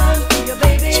one for your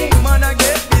baby. Man I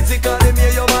get busy call him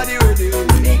hear your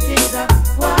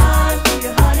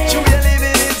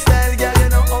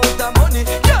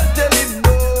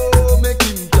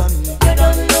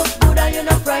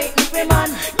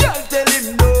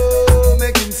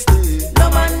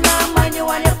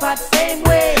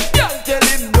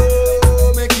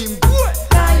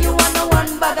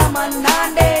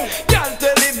and day. Girl,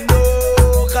 tell him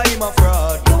no, cause him a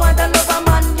fraud. You want a lover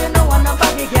man, you know want a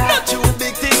body girl. Not you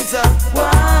big things,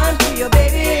 One to your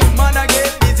baby. Man, I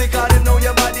get busy, cause them know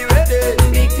your body ready.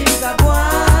 Big things are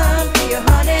one to your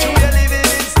honey. You living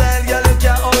in style, girl, you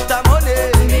can't out the money.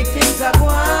 Big things are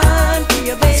one to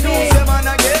your baby. Excuse them, man,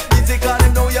 I get busy, cause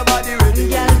them know your body ready.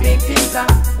 Girl, big things are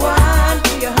one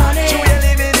to your honey. You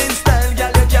living in style,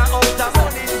 girl, you can't out the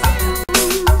money.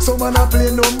 So man a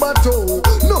play number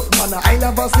 2. Nuff man a I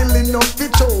love a silly enough to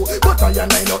show. But I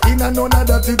and I know in and none of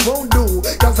that it won't do.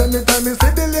 Cause anytime me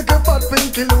see the little fat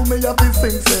pinky loo, me have to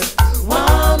sing say,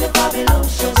 wow, me Babylon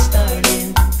just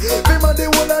starting. Them a the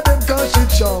one of them cause she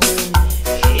charming.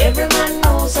 Every man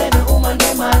knows that the woman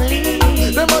them a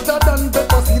lead. Them hotter than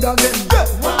pepper seed again. Yeah.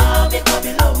 Wow, me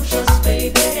Babylon just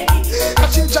baby. And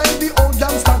she drive the old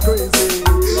gangster crazy.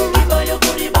 Give her your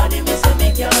goodie body, me say me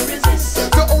can't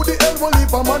resist. So how the hell will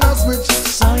leave a man a switch?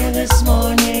 Saw you this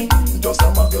morning, just a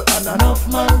muggle and enough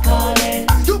man calling.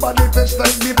 You body fresh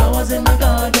like the flowers in the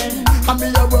garden. And me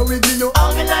a where we give you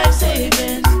all me life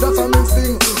saving. That's a me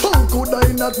sing. How could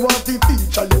I not want to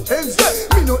feature you ends?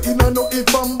 Me no in and no if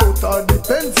I'm but all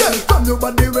depends. From your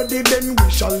body ready then we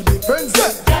shall be friends.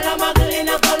 Girl a muggle in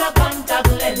a color contact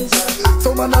lens.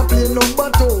 So man a play number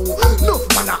 2. Nuff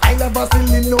man a I love a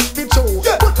silly enough to show.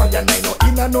 But I and I no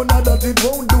in and none of that it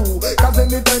won't do. Cause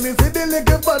anytime me see the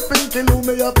little fat pinky loo,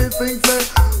 me have to sing say,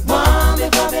 wow, me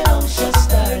Babylon just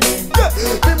starting.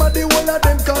 Them a the one of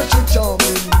them cause she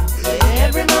charming.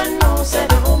 Every man knows that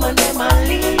the woman them a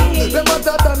lead. Them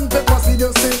hotter than pepper seed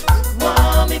you say.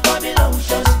 Wow, me Babylon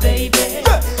just baby.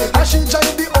 And she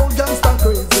drive the old gangster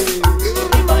crazy.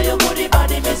 Give her your goodie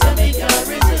body, me say me can't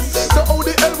resist. So how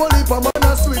the hell will leave a man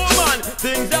a switch? Woman,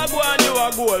 things are going, you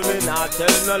are gold. Me not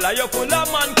tell no lie, you full of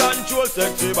man control,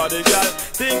 sexy body girl.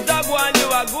 Things are going, you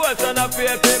are gold, son of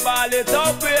paper, ball it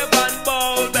up, brave and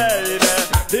bold, baby.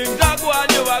 Things are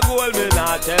going, you are gold. Me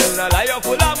not tell no lie, you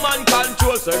full of man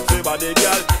control, sexy body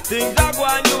girl. Things are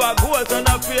going, you are gold, son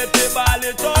of paper, ball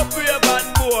it up, brave and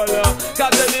bold.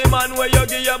 Cause any man where you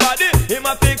give your body, him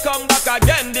a fi come back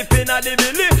again, dip in a the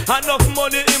belly. Enough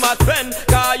money him a spend,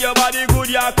 cause your body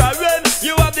good, you can run.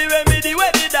 You have the remedy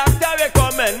where the doctor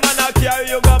recommend. Man a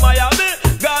carry you go Miami,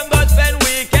 gone go spend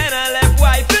weekend and left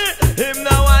wifey. Him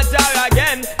now want her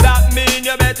again, that mean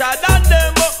you better than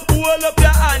them. Hold up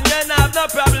your hand, you have no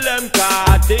problem.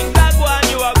 Cause things that go on,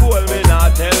 you a goal. Me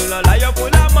not tell no lie, you full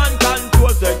of man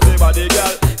control, sexy body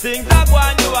girl. Things that go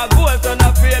on, you a goal. So no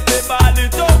afraid to ball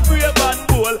it up, brave and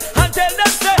bold. And tell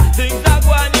them say, things that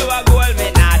go on, you a goal. Me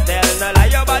not tell no lie,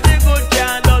 your body good,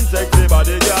 can't done, sexy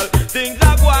body girl. Things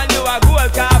that go on, you a goal.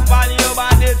 Can't find your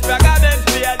body, sprag a them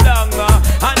straight down.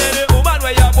 And any woman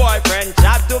where your boyfriend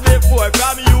chat to before,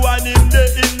 from you and him, they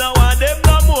him no want them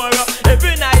no more.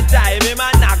 Every night time, him a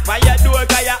knock by your door,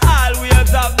 cause you always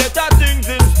have better things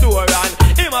in store. And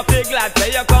him a feel glad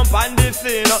say you come on the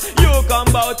scene. You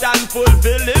come out and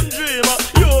fulfill him dream.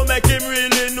 You make him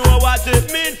really know what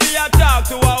it means to you talk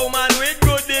to a woman with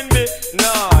good in me.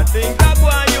 No, things that go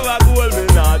on, you a goal. Me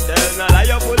not tell no lie,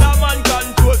 you full of man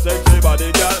control, sexy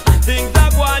body girl. Things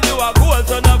that go on, you a goal.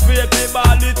 So no afraid to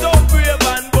ball it up, brave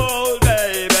and bold,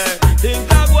 baby. Things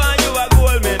that go on, you a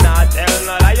goal. Me not tell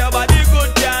no lie, your body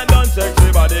good, can't done, sexy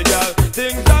body girl.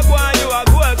 Things that go on, you a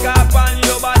goal. Cap on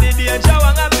your body, danger,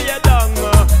 wanna be a dung.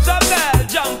 So girl,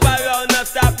 jump around, no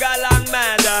stop, girl, and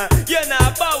mad. You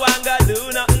not bow and go do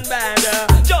nothing bad.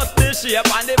 Just the shape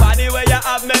and the body where you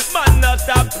have, make man not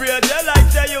stop praise you like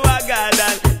say you a god.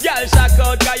 And girl, shock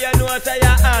out, cause you know say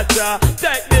you hot.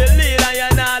 Take the lead and you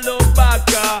not look back.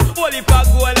 Only for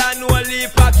gold and only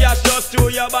for cash, just through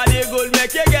your body good,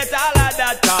 make you get all of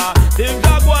that. Things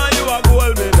that go on, you a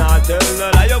goal. Me not tell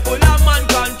no lie, you full of man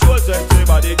control, sexy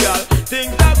body girl.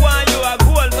 Things that go on, you a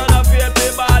goal. So no fear to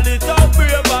ball it up,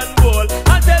 brave and bold.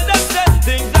 And tell them say,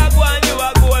 things that go on, you a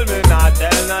goal. Me not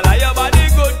tell no lie, your body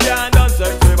good, can't done,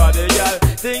 sexy body girl.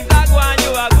 Things that go on,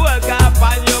 you a goal. Can't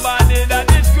find your body, that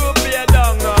is screw play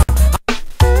down.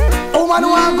 Woman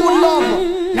want good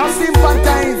love, now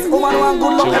sympathize. Woman want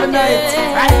good love every night.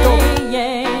 Right up.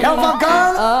 Love a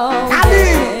girl,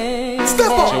 Ali,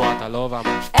 step up. She want a lover,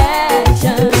 man.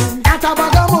 Action, That a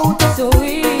bag of motor.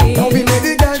 sweet. Now we made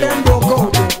the girl them broke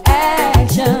out.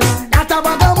 Action, That a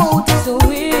bag of motor.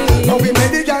 sweet. Now we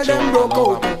made the girl them broke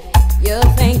out. You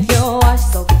think you are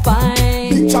so fine.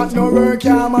 Big chat no work,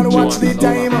 yeah man, watch the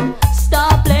time.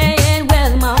 Stop playing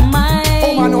with my mind.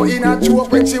 Oh man, no in a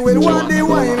joke when she will want the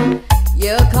wine.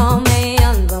 You call me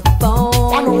on the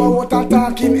phone. I know what a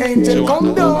talking angel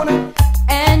come down.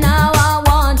 And now I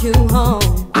want you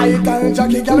home. I tell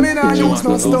Jackie, girl, me nah use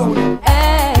no stone.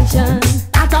 Action,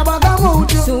 That a bag of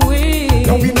motor. sweet.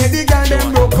 Now we made the girl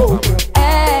them broke out.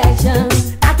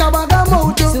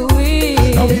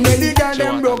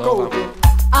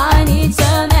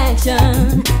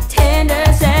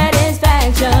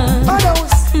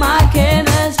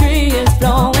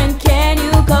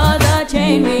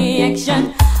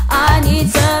 need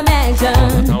some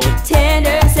action,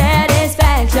 tender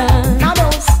satisfaction.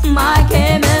 My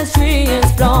chemistry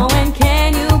is flowing.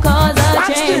 Can you cause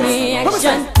a chain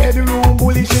reaction? Bedroom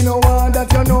bully, she no want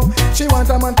that, you know. She want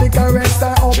a man to caress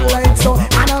her up like so.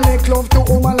 And I make love to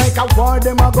woman like a war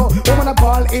them a go. Woman a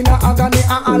ball in a agony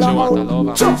and all out.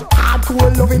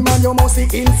 Hardcore loving man, you must be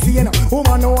insane.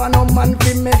 Woman no want no man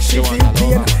to make she feel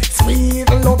pain. Sweet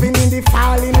loving in the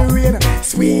falling rain.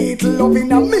 Sweet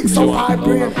loving a mix of hard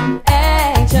brain.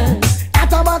 Action.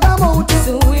 At a bag of mouth.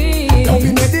 Sweet.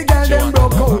 Loving with the girl them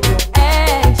broke out.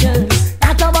 Action.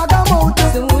 At a bag of mouth.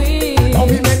 Sweet.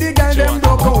 Loving with the girl them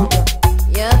broke out.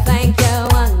 You think you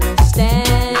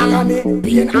understand? Agony,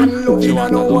 pain and loving a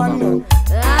no one.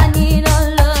 I need a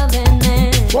loving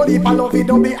man. But if I love it,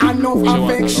 don't be enough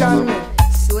affection.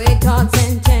 Sweet thoughts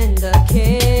and tender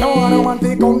care. No one want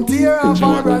to come tear up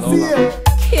or Brazil.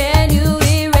 Can you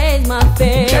erase my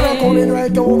fear? They're coming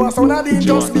right over, so now they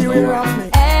just beware of me.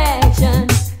 Action.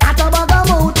 At a bag of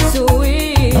mouth.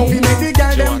 Sweet. Don't be make the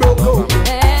girl them broke out.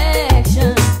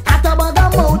 Action. At a bag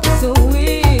of mouth.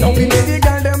 Sweet. Don't be make the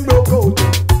girl them broke out.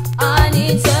 I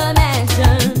need some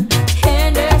action,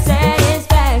 tender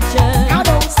satisfaction.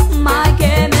 My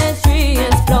chemistry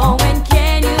is flowing.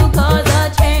 Can you cause a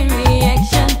chain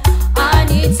reaction? I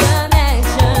need some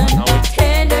action,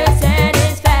 tender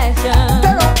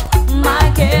satisfaction.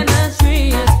 My chemistry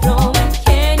is flowing.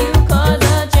 Can you cause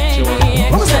a chain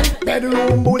reaction?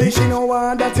 Bedroom bully, she no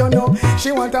want that, you know.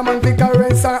 She want a man to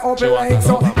caress her up like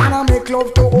so. And I make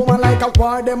love to woman like a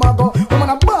war them a go. Woman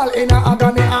a ball in a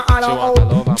agony and all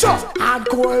out. Just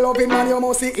hardcore loving man, you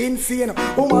must be insane.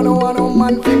 Woman no want no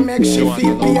man to make she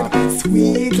feel pain.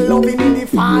 Sweet loving in the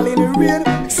falling rain.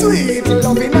 Sweet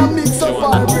loving a mix of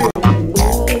all brain.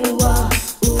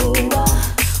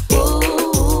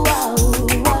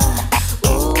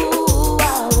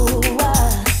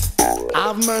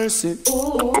 Have mercy.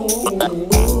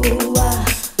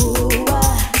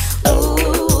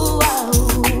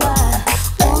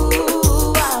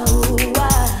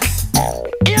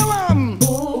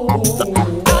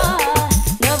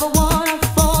 Never wanna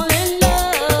fall in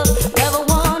love. Never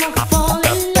wanna fall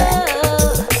in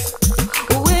love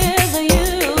with you.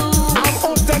 I'm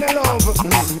up to the love.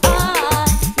 I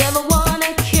never wanna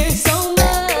care so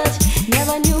much.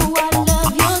 Never knew I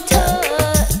love your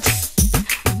touch,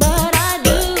 but I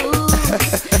do.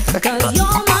 'Cause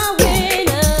you're my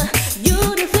winner. You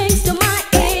do things to my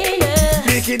inner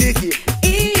Dicky Dicky,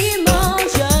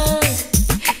 emotions.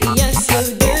 Yes, you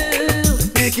do.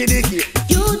 Dicky Dicky.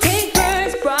 You take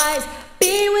first prize.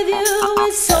 Being with you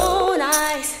is so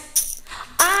nice.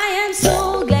 I am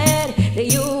so glad that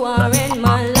you are in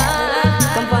my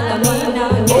life. Come follow me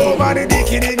now. Over the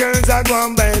dicky, the girls are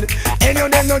gone bad. And you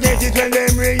them no get it when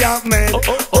them react mad.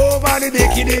 Over the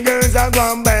dicky, the girls are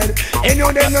gone bad. And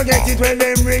you them no get it when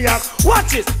them react.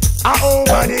 Watch it.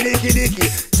 Over the dicky dicky,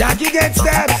 Jackie gets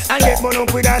stabbed and get one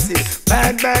up with a seat.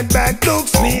 Bad, bad, bad, look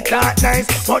sweet, that nice.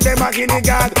 But them a guinea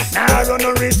god. Now run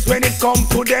no risk when it come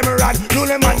to them rad. Do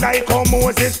them and I come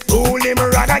Moses, rule him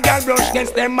rad. A girl brush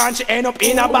against them man, she end up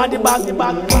in a body bag, the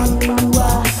bag.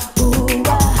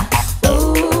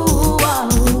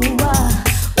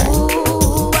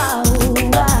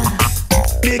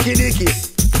 Dicky dicky,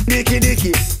 dicky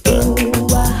dicky.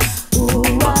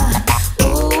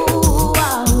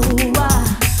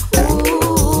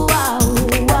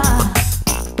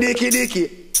 Dicky dicky,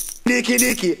 dicky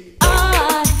dicky.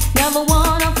 I never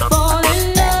wanna fall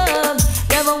in love.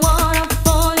 Never wanna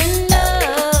fall in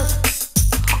love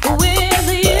with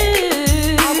you.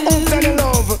 I'm up to the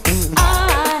love. I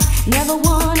never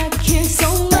wanna kiss so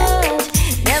much.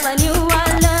 Never knew I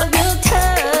love your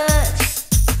touch,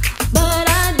 but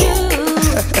I do.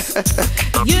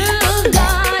 You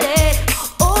got it.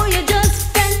 Oh, you're just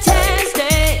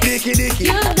fantastic. Dicky dicky.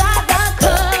 You got the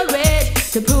courage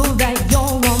to prove that you're a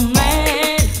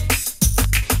man.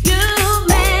 You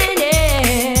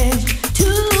managed to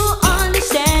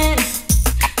understand.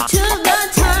 Took the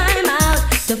time out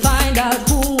to find out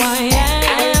who I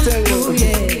am. Ooh,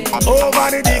 yeah. Over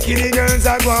the dicky, the girls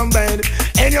are gone bad.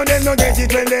 And you them no get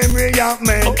it when them react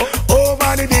mad.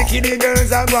 Over the dicky, the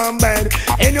girls are gone bad.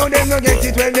 And you them no get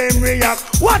it when them react.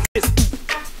 What is?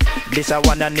 This a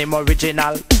one and name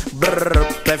original. Brrr,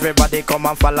 everybody come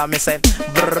and follow me say.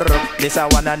 Brrr, this a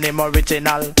one and name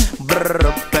original.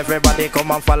 Brr, everybody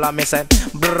come and follow me, say.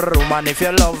 Brr, woman, if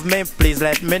you love me, please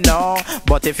let me know.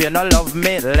 But if you not love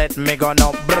me, let me go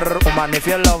now. Brr, woman, if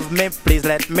you love me, please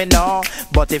let me know.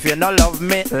 But if you not love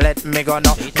me, let me go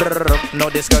now. Brr, know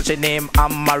this girl, she name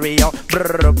I'm Mario.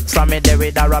 Brr, from me there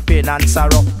with her pain and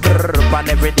sorrow. Brr, and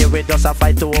every day we just a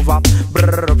fight over.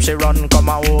 Brr, she run come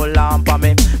a hold on for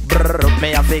me. Brr,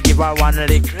 me have to give her one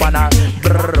lick on her.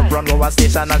 Brr, run go a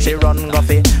station and she run go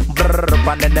fi. Brr,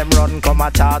 and then them run come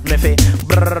a charge me fi.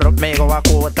 Brr, me go a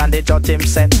court and the judge him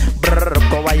say. Brr,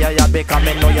 go why you because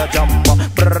me know you jumbo.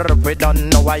 Brr, we don't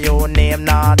know why your name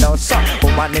now does. So,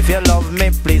 woman, if you love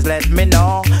me, please let me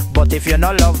know. But if you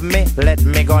not love me, let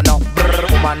me go now. Brr,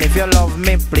 woman, if you love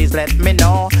me, please let me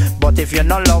know. But if you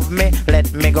not love me,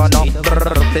 let me go now.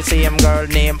 Brr, the same girl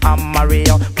name I'm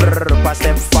Mario. Brr, a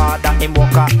stepfather him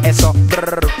walk a eso.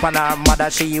 Brr, and her mother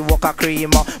she walk a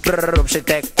creamer. Brr, she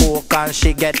take coke and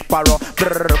she get paro.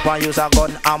 Brr, and use a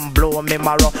gun and blow me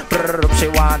marrow. Brr, she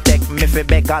want take me fi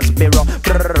beggars bureau.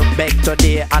 Brr, beg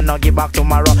today and not give back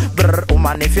tomorrow. Brr,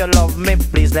 woman, if you love me,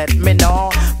 please let me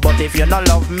know. But if you not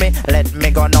love me, let me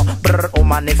go now. Brr,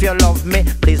 woman, if you love me,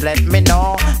 please let me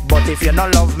know. But if you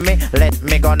not love me, let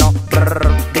me go now.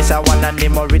 Brr, this a one and the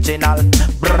original.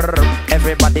 Brr,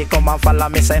 everybody come and follow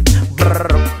me, say. Brr,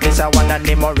 this a one and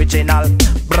the original.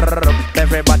 Brr,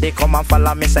 everybody come and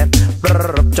follow me, say.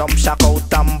 Brr, jump shock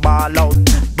out and ball out.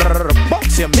 Brr,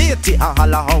 box your matey and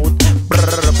holla out.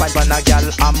 Brr, pipe on a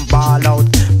girl and ball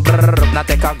out. Brr, now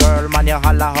take a girl man you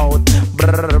holla out.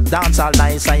 Brr, dance all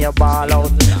nice and you ball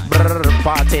out. Brr,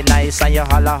 party nice and you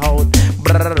holla out.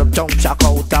 Brr, jump shock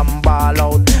out and ball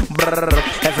out. Brr,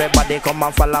 everybody come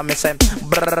and follow me, say.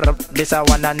 Brr, this a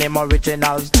one and name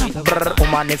originals. Brr,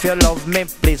 woman, if you love me,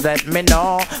 please let me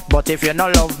know. But if you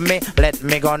not love me, let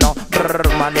me go now. Brr,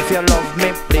 man, if you love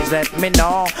me, please let me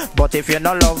know. But if you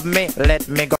not love me, let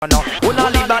me go now. Una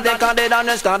libra de cadera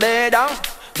no escalera.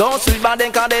 Dos libras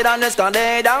de cadera no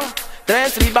escalera.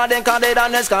 Tres libras de cadera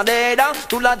no escalera.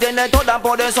 Tú la tienes toda,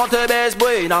 por eso te ves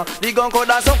buena. Digo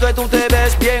corazón que tú te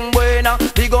ves bien buena.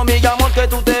 Digo mi amor que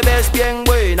tú te ves bien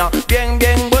buena. Bien,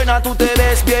 bien buena, tú te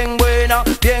ves bien buena.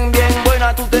 Bien, bien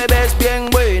buena, tú te ves bien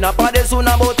buena. Parece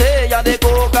una botella de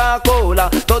Coca-Cola.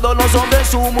 Todos los hombres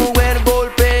su mujer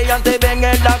golpean. Te ven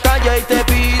en la calle y te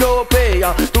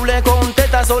piropea. Tú le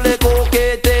contestas o le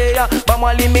coquetea. Vamos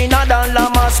a eliminar a la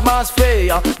más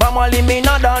fea. Vamos a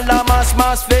eliminar a la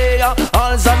más fea.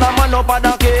 Alza la mano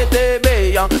para que te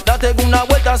vea. Date una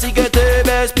vuelta así que te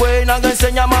ves buena. Que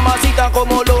enseña mamacita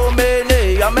como lo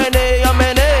menea. Menea,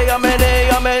 menea,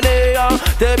 menea, menea.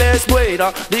 Te ves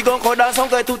buena. Digo corazón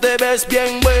que tú te ves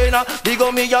bien buena.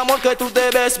 Digo mi amor que tú te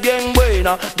ves bien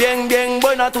buena. Bien, bien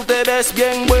buena, tú te ves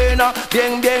bien buena.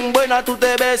 Bien, bien buena, tú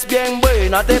te ves bien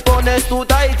buena. Te pones tu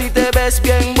tight y te ves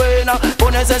bien buena.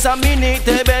 Pones esa mini y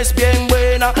te ves bien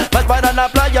buena. Vas para la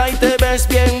playa y te ves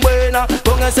bien buena.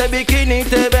 Con ese bikini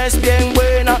te ves bien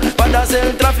buena. Paras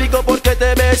el tráfico porque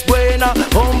te ves buena.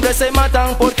 Hombres se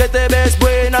matan porque te ves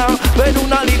buena. Pero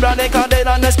una libra de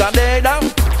cadera no es cadera.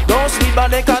 Dos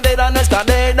libras de cadera no es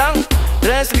cadera.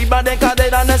 Tres libras de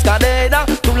cadera no es cadera.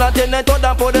 Tú la tienes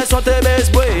toda, por eso te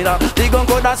ves buena. Digo en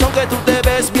corazón que tú te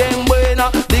ves bien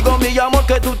buena. Digo mi amor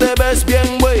que tú te ves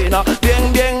bien buena.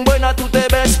 Bien, bien buena, tú te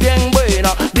ves bien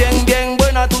buena. Bien, bien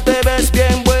buena, tú te ves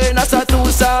bien buena. A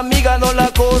tus amigas no la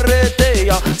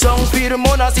corretea. Son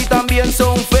firmonas y también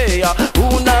son feas.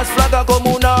 Unas flacas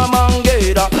como una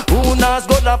manguera. Unas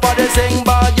gordas parecen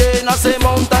ballenas. Se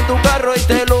monta en tu carro y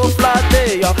te lo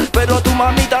flatea. Pero tu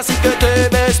mamita sí que te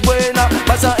ves buena.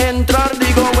 Vas a entrar,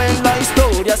 digo, en la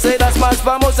historia. Serás más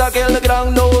famosa que el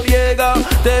gran Noriega.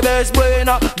 Te ves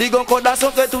buena. Digo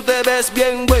corazón que tú te ves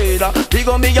bien buena.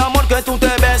 Digo mi amor que tú te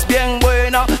ves bien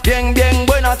buena. Bien, bien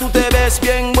buena, tú te ves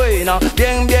bien buena.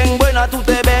 Bien, bien buena, tú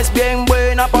te ves bien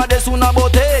buena. Parece una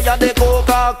botella de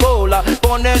Coca-Cola.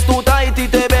 Pones tu tight y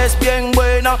te ves bien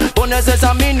buena. Pones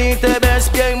esa mini y te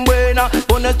ves bien buena.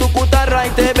 Pones tu cutarra y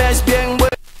te ves bien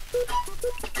buena.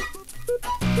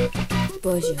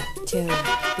 Boja, tell me,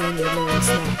 when you know it's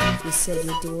not, you said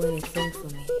you'd do anything for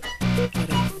me. But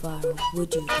how far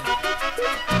would you go?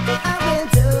 I will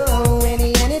do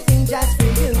anything just for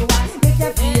you. Make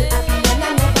you feel happy and I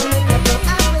never make you go. I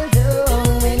will do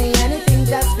anything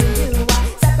just for you.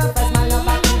 Sacrifice my love, I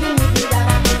couldn't live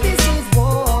without. This is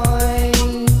war.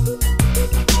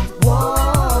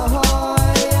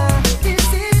 This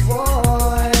is war.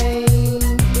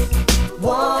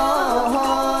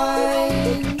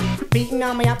 Beating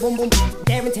on me up, boom boom.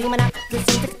 Guarantee me not to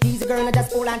see the tease a girl and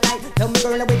just hold on tight. Tell me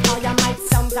girl with all your might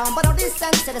sometime, but all this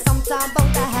sense said sometime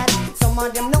about the head. Some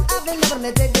of them no have never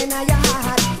met it in a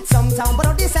yard. Some town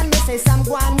but this and me say some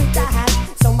go on with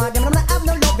that. Some of them no have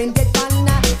no love in dead pan.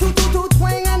 Two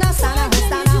twang and a stana.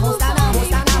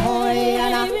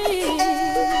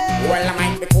 Well, I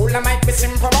might be cool, I might be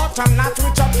simple, but I'm not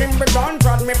rich up in the gun.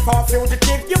 Drag me for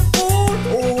fugitive, you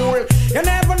fool. You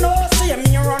never know, see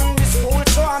me run the school,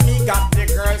 so me got the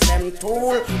girls them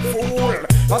tool, fool.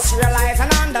 Must realize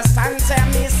and understand, say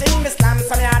me sing the slam,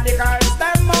 so me have the girls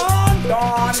them on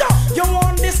done. You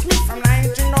want this me from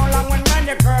 19 no long when man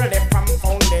the girl they from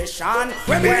foundation.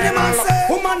 When me the man say,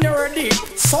 woman you ready?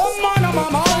 Some man of my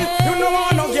man, you know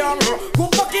I no girl. Go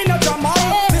back in the drama,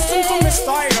 listen to me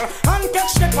style and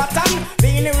catch the pattern.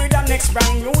 Being with the next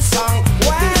brand new song.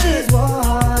 Well, this is why.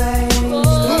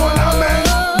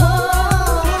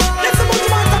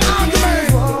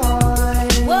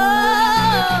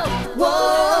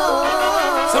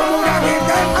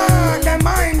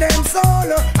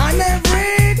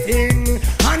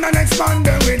 Expand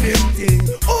them with him thing.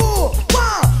 Oh,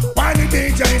 wow! Why the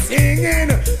DJ singing?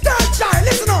 That child,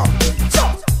 listen up. So,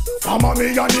 from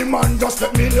me and the man, just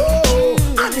let me know.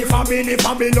 And if I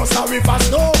be no sorry for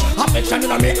snow. Affection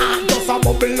in me heart, just a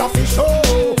bubble of fish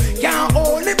show. Can't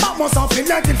hold it back, must have to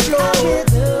let it flow. I will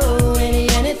do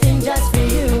anything just for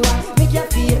you. Make you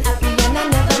feel happy and I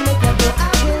never make you go. I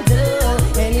will do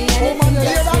anything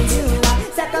just for you.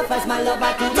 Sacrifice my love,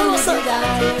 I could do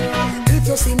die. If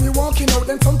you see me walking out,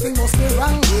 then something must be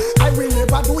wrong. I will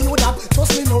never do you that,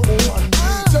 trust me no woman.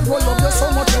 Tell you love you so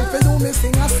much, and for you me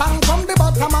sing a song from the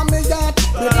bottom of me heart.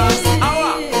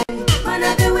 Man,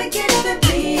 I be wicked if you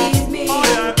please me.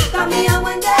 Come me I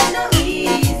want that no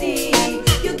easy.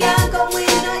 You can't come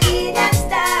with no eat and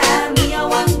style. Me I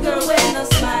want girl with no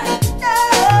smile. No,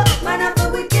 man, I be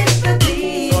wicked if you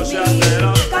please me.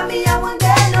 Come me I want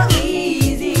that no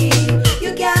easy.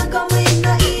 You can't come with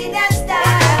no eat and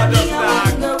style. Me I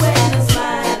want girl with no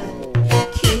smile.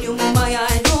 Can you move my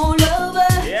eyes all over?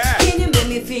 Can you make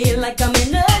me feel like I'm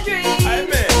in a dream?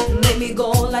 Make me go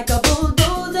like a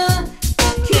bulldozer.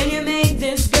 Can you make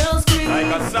this girl scream? Like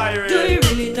a siren. Do you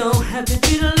really know how to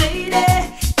treat a lady?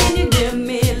 Can you give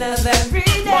me love every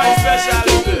day? My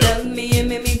specialty. Can you love me and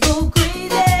make me go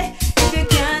crazy? If you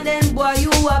can't, then boy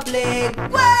you a play.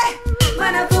 Why?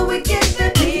 Man, I feel wicked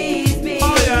to please me.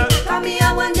 Come me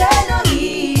I want girl no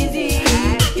easy.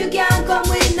 You can't come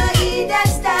with no eat that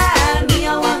style. Me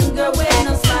I want girl with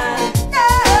no smile. No,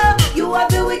 you have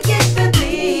the wicked to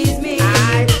please me.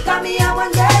 Come me I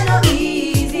want girl no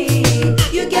easy.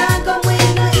 You can't come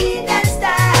with no eat that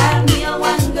style. Me I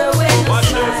want girl with no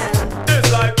smile.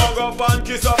 It's like hug up and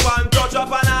kiss up and touch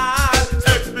up and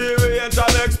all. Experience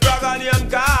and express and name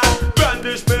card.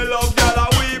 Brandish me love, girl a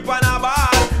weep and a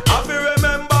ball. I feel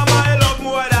remember my love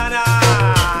more than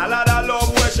all. Other love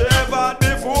where she ever had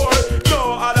before. No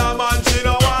other man she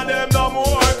no want them no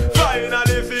more.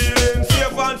 Finally feeling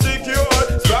safe and secure.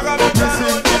 Swagger me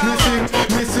down.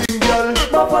 Me sing, girl.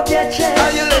 Pop up your chest.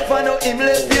 And you left for no him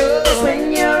left you.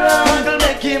 Swing your arm. Uncle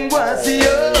make him go and see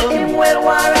you. Him well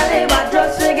war and him a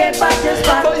just to get back his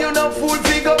spot. But you no fool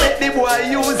figure make the boy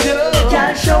use you.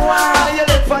 Can't show up. And you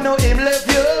left for no him left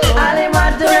you. All him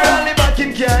a do. You're only back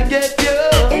him can't get you.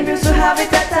 Him used to have it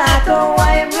attack. Oh,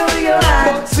 why him rule your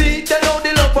heart? But see, they know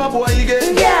the love a boy get.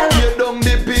 Yeah. You down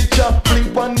the picture,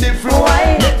 blink on the floor.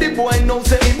 Why? Let the boy know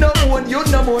say him no one, you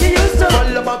no more. You used to.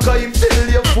 Follow back him till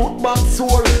your foot back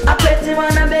sore. I bet you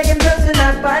wanna beg him just to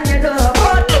knock on your door.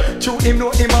 But True him know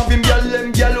him have him gyal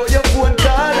them gyal out your phone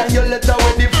call and your letter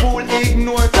with the fool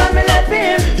ignore. tell me let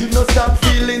him. You no stop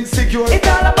feeling secure. It's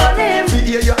all about him. See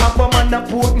here you have a man a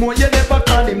port more. You never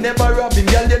call him, never rob him,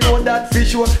 gyal. You know that for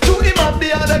sure. True him have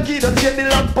the other key, just get the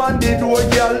lock on the door,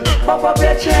 gyal. Pop up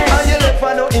your chest. And you left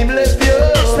and know him left you.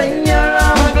 Swing your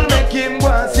arm. Uncle make him go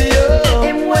and see you.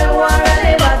 Him well war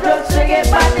and him a just to get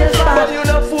back his But spot. you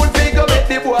no fool figure make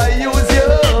the boy use you.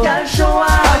 Can't show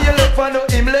up. And you left and know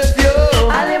him left you.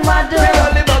 All him a do.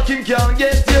 Only back him can't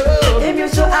get you. Him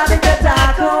used to have it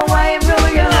attack. Oh, why him rule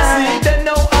your heart? See them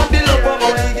now have the love of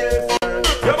boy get.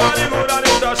 Your body good and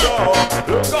it's a show.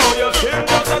 Look how your skin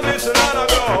just a glisten and a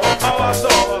glow. How I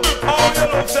saw, how you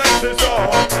look sexy so.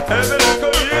 Every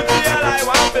little beauty and I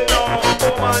want to know.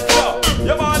 Oh man, so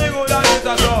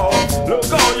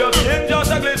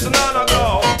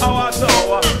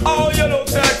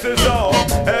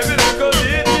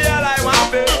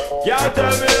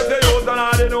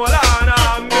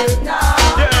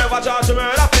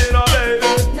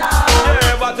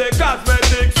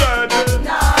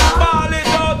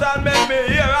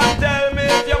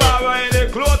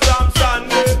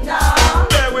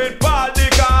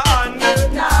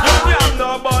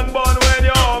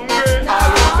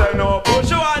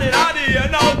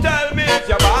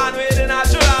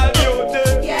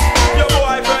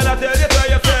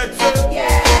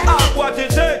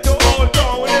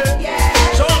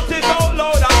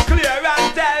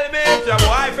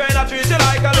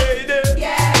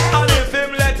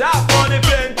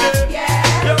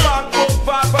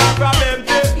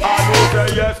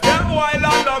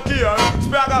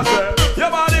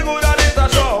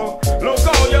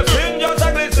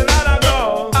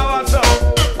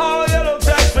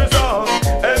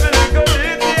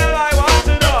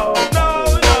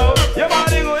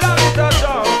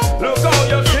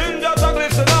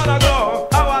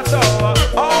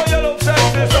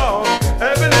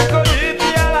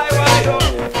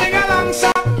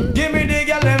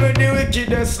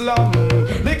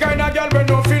a girl when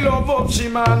no feel love up she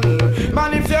man.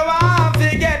 Man if you want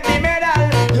to get the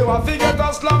medal, you have to get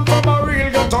a slam from a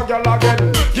real ghetto girl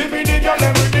again. Give me the girl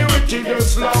with the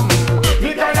wickedest slam.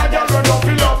 Me kind of girl when no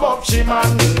feel love up she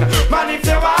man. Man if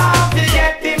you want to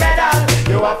get the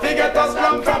medal, you have to get a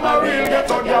slam from a real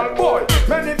ghetto girl. Boy,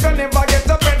 man if you never get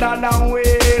a pedal and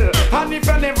wheel, and if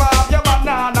you never have your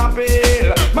banana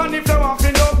peel, man if you want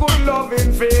to no good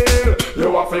loving feel,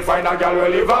 you have to find a girl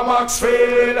who live a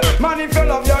Maxfield. Man if you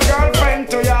love your girlfriend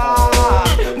to ya,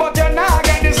 but you not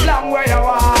get the slam where you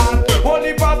want.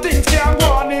 Only for things can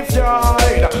go on if you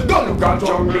hide. Go look at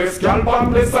junglist, girl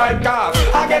on the side cause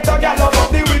I get a girl love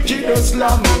of the wickedest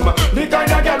slam. The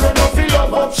kind of girl who no feel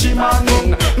love up she man.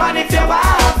 Man if you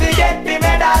want to get the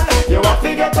medal, you have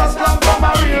to get a slam from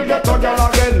a real ghetto girl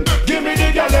again. Give me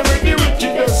the girl with the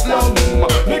wickedest slam.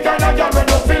 The kind of girl who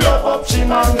no feel love up she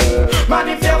man. Man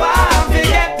if you want to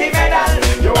get the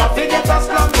medal, you have to get a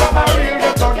slam from a real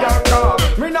ghetto girl.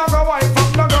 Me not go wife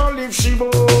up no girl if she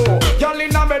bow. Girl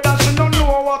in a bed and she don't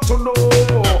know what to do.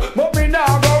 But me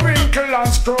now go wrinkle and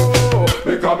screw,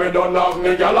 because me don't have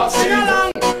me girl a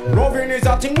sing. Loving is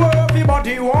a thing where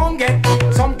everybody won't get.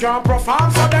 Some can't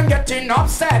perform so them getting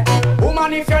upset.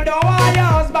 Woman if you don't want your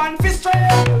husband fi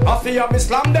straight, I feel me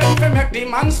slam them fi make the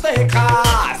man stay.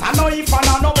 Cause I know if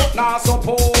I know but not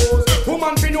suppose.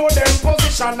 Woman fi know them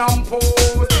position and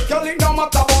pose. Girl it don't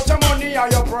matter about your money or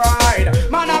your pride.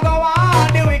 Man I go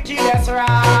on the wickedest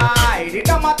ride. It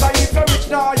don't matter if you're rich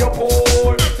nor you're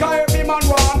poor. Cause every man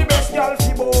want the best girl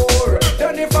fi bore.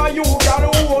 Then if I you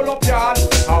girl who hold up your hand,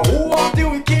 who want the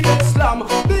wickedest slam?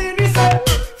 Baby say,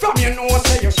 from you know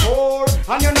say you're sure,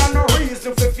 and you know no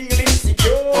reason for feel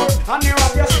insecure. And you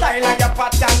have your style and your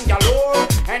pattern galore.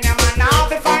 And your man now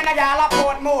to find a gal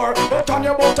about more. But on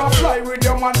your butterfly with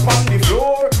your man on the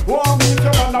floor. Want me if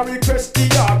your man a request the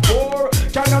hardcore.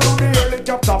 Can you do the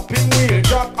helicopter pinwheel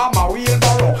drop? I'm a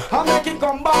wheelbarrow, I make it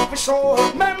come back for sure.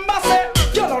 Member say,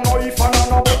 you don't know if I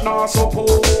know but not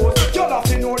suppose. You have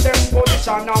to know them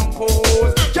position and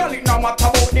pose. Girl it no matter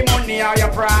about the money or your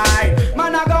pride.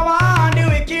 Man I go on the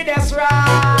wickedest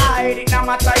ride. It no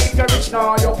matter if you're rich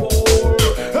nor you're poor.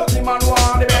 Every man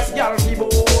want the best girl fi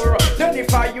bore. Then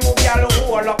if I you girl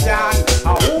hold up your hand,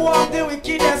 who want the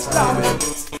wickedest slam?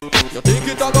 You think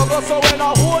it a go so when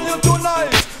I hold you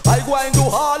tonight, I go and do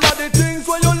all of the things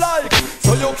where you like.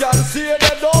 So you can see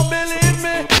they don't believe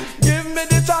me. Give me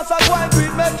the chance I go and do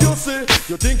it make you see.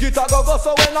 You think it a go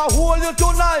so when I hold you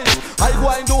tonight, I go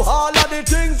and do all of the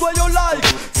things where you like.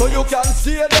 So you can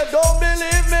see they don't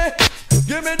believe me.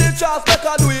 Give me the chance make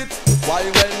I do it. Why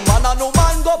when man and no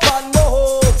man go pan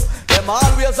go hope, them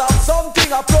always have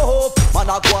something a prove. Man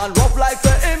a go and rough like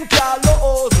say him can't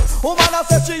lose. Woman a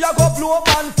say she a go blow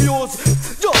man fuse.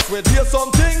 Just wait hear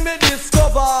something me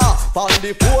discover. On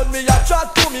the phone me a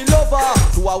chat to me lover.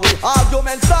 To a we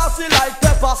argument saucy like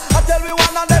pepper. I tell we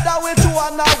one another we two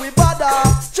and now we bother.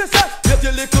 She said get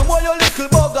your little more your little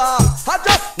bugger. I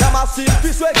just never seen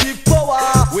fish we give power.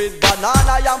 With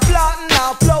banana and plantain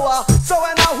and flour. So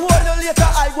when I hold you later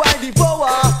I go and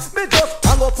devour. Me just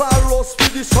hang up and roast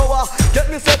with the shower. Get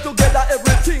me set together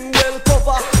everything well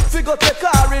cover. Figure take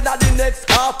car in at the next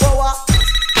half hour.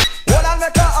 When I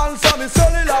make her answer me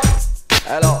cellular.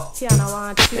 Hello. Tiana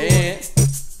want you.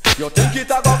 You think it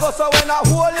a go so when I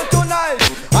hold you tonight,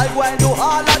 I go and do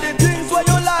all of the things where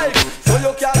you like. So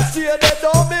you can see they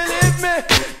don't believe me.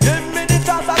 Give me the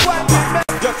chance I go and give me.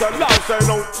 Just a loud say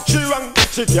no, she wrong,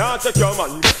 she can't take your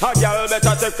man. A girl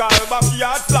better take her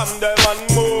backyard, slam them and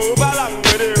move along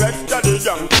with the rest of the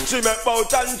young. She make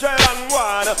bout and trail and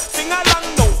one, sing along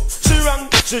now. She wrong,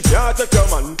 she can't take your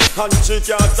man, and she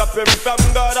can't stop him from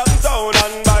God and town.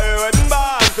 And by when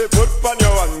band, they put on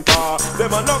your one car.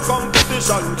 Them are no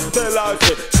competition, tell her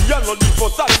say she a no the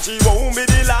first and she won't be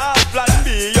the last. Plan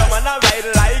B, your man a ride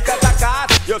like a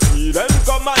cat. You see them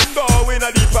come and go in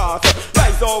a the past.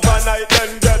 Rise overnight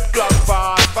then get flat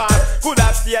fast. Could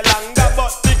have stay longer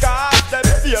but because them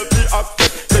still be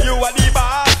upset. So you are the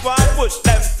boss, one push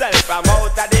themselves from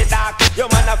out of the dark. Your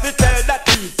man have to tell that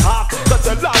he's half. So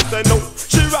tell her say no,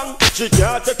 she wrong, she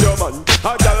can't take your man.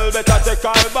 A girl better take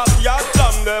her backyard,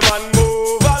 slam them and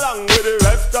move along with the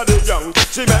rest of the young.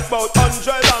 She make about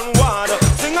 101.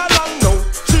 Sing along now,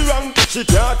 she wrong, she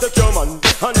can't take your man,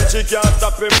 and she can't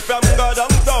stop him from go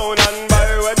downtown. And by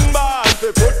when band,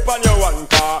 they put on your one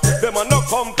car. Them are no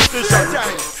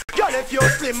competition. Girl, if you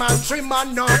slim and trim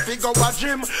and no figure a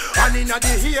gym, and inna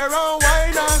the hero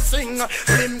wine and sing,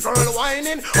 slim girl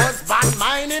whining, husband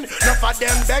mining, enough of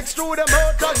them begs through the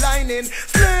motor lining.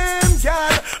 Slim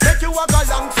girl, make you walk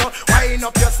along so, wind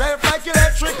up yourself like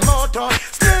electric motor.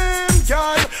 Slim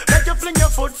girl, make you fling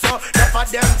your foot so, enough of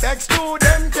them begs through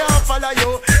them can't follow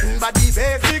you. But over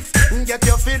the basics. Get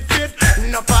your fit.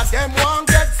 Enough of them want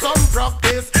get some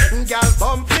practice. Girl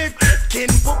bump flick, skin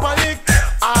poopa lick.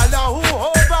 All a who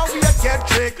over we get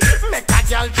trick. Make a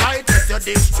girl try to your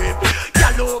dick strip.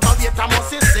 Girl overweight I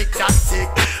must be sick, that's sick.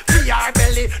 VR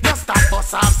belly, no stop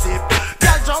bust off sip.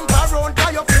 Girl jump around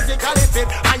cause you physically fit.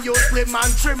 And you slim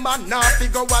and trim and now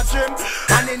figure what trim.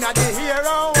 And inna the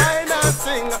hero wine and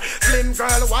sing. Slim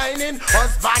girl whining,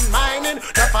 husband mining.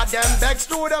 Enough of them begs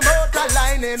through the motor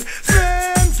lining.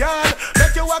 Slim girl,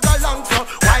 make you walk along so.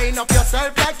 Wind up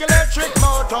yourself like electric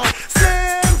motor.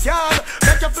 Slim girl,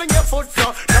 make you fling your foot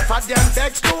so. Enough of them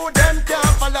begs through them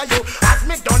can't follow you. As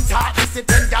me don't talk, this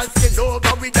it and girl skin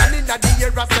over. We done inna the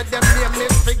era said them name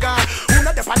is figure. Who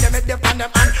know the pan them, the pan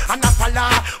them and a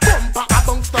falla. Bumper a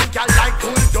bounce down girl like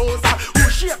bulldozer. Who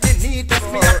shape the neatest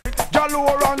me a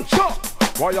Jalo run chop.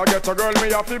 Why you get a girl me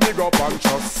a fi big up and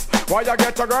trust? Why you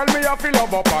get a girl me a fi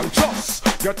love up and trust?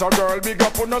 Get a girl big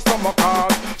up on the stomach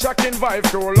card. Checking vibe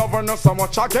to love her no so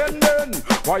much again then.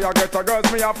 Why you get a girl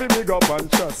me a fi big up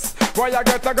and trust? Why you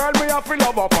get a girl me a fi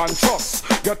love up and trust?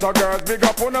 Get a girl big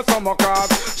up on the stomach card.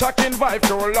 Checking vibe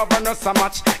to love her no so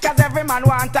much. Cause every man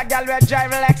want a girl we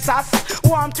drive Lexus.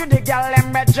 Want to the girl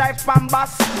them we drive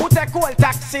Pambas. Who take old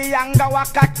taxi and go a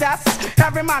cactus.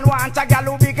 Every man want a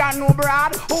girl who big and who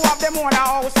broad. Who have them own a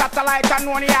house, satellite and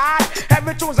one yard.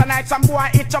 Every Tuesday night some boy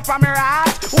itch up on me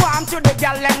rat. Want to the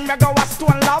girl them we go a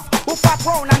stone love. Who fat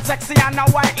round and sexy and a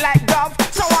white like dove.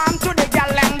 So want to the girl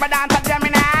them we dance a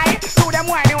Gemini. To them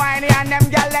whiny and them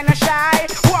girl them shy.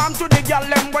 Want to the girl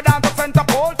them we dance a center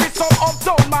pole. It's so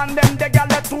uptown man them the girl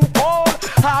they too cold.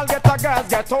 I'll get a girls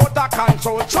get out of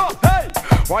control. Hey,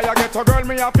 why you get a girl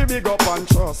me a fi big up and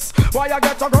trust? Why you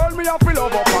get a girl me a fi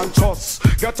love up and trust?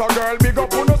 Get a girl big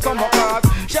up on no summer cars.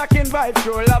 Checking vibes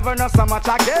you love her no so much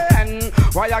again.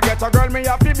 Why you get a girl me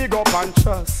a fi big up and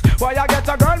trust? Why you get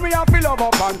a girl me a fi love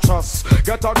up and trust?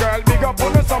 Get a girl big up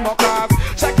on no summer cars.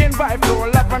 Checking vibes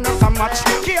you love her no so much.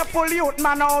 Careful youth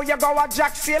man how you go a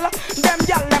jack seal. Them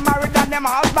gyal them married and them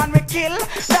husband we kill.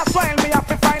 That's why me a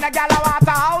fi find a gyal a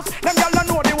Waterhouse. Them gyal don't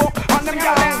know the work and them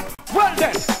gyal them. Well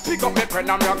then, pick up me pen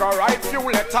and me go write few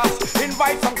letters.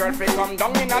 Invite some girl fi come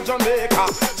down in a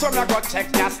Jamaica. So me go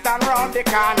check ya stand round the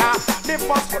corner. The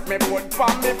first foot me put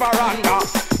from me veranda.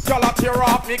 Y'all a tear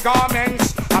off me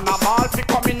garments and a ball fi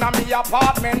come in a me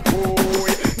apartment.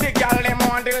 Boy, the girl them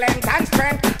want the length and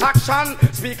strength. Action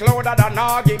speak louder than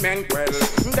argument. Well,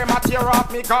 them a tear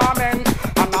off me garment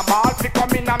and a ball fi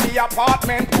come in a me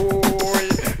apartment. Boy,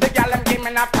 the girl them give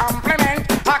me a compliment.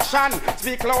 Action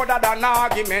speak louder than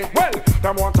argument. Well,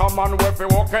 them want a man with a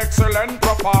work excellent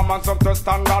performance up to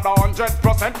standard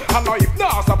 100%. And now if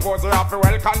not, suppose you have to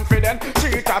well confident.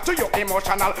 Cheater to your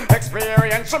emotional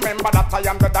experience. Remember that I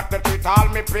am the doctor treat all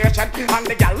me patient. And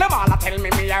the gal them all a tell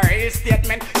me a real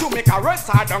statement. To make a rest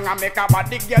her down and make a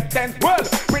body get tense. Well,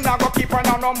 we not go keep her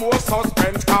on no more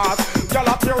suspense. Cause gal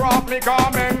a tear off me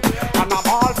garment and a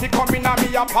ball fi come in a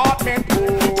me apartment.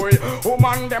 Boy,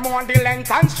 woman them want the length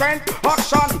and strength.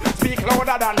 Action speak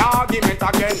louder than argument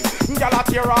again. Gal a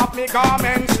tear off me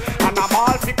garments and a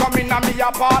ball fi come in a me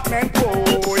apartment.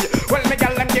 Boy, well me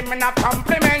gal them give me a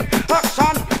compliment.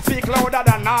 Action speak louder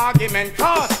than argument.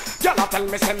 Cause gal a tell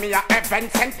me send me a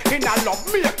event sent in a love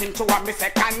making to a me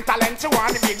second talent. She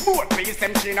want the big boat please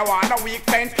them she no want a weak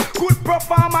fence. Good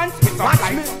performance me so watch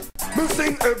me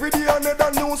sing every day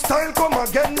another new style come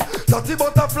again. Dirty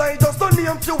butterfly just to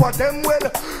name few of them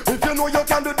well. If you know you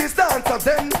can do this dance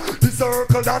then the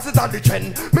circle dance is at the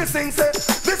trend. Me sing say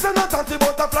this is not dirty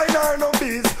butterfly nor no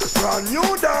bees. Brand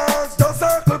new dance just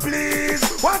circle please.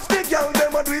 Watch the girl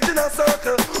them a do it in a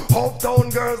circle. Uptown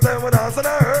girls them a dance and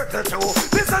I hurt the show.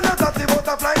 This is not dirty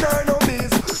butterfly nor no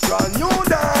bees. Brand new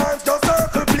dance just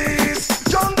circle please.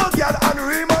 Jungle girl and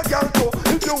Rima girl too.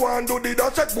 If you want do the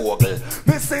dance check bogle.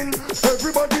 Me sing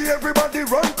everybody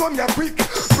run come ya quick.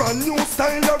 Brand new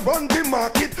style a run the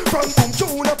market. From boom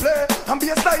tune a play and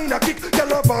bassline a kick.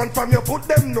 Girl a band from your foot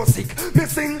them no sick. Me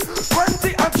sing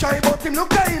 20 a try but him look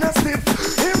kinda stiff.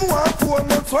 Him want 4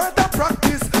 months worth of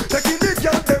practice. Taking the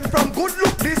girl them from good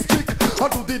look district. I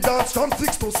do the dance from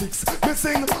 6 to 6. Me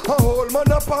sing a whole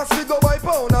man a pass we go buy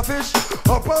pound of fish.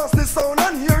 I pass the sound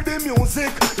and hear the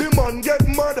music. The man get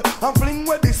mad and fling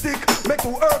with the stick. Make 2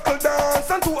 Urkel dance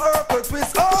and 2 Urkel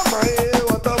twist. Oh my,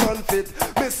 what a man fit.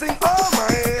 Me sing oh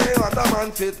my, what a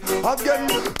man fit. Again,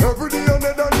 every day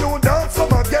another new dance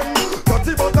come again.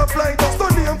 Dirty butterfly just to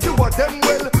name few of them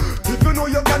well. If you know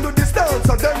you can do this dance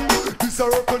then this a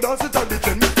Urkel dance it at the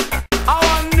trend. I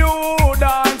want new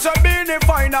dance to be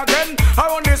defined again.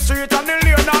 Around the street and the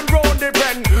lane and round the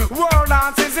bend. World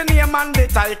dance is the name and the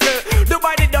title.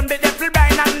 Dubai the dumb, the devil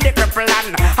blind and the cripple.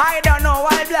 And I don't know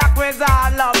why black was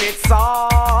all love it so.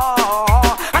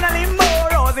 And a limbo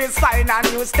roses fine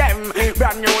and new stem.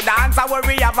 Brand new dancer where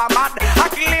we have a mad. I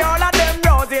kill all of them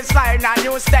roses fine and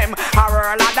new stem. A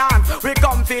whirl a dance, we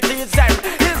come to teach them.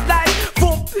 It's like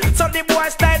boom, so the boy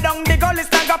slide down the gully,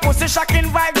 stand a pussy shocking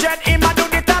vibe jet. Him a do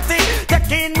the tatty,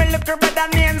 taking me little better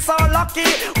name so lucky.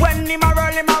 When him a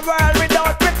whirl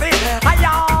without pretty. I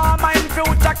am my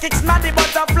future kicks not the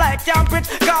butterfly can't it.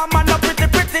 Come on up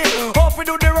pretty. Hope we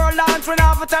do the roll dance, we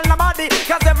never tell nobody.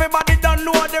 Cause everybody don't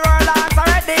know the roll dance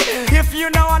already. If you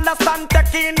now understand,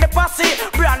 taking the posse.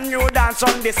 Brand new dance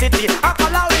on the city.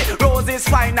 Akalawi, roses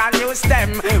fine and new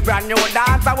stem. Brand new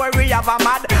dance where we have a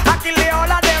mad. I kill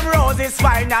all of them roses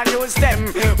fine and new stem.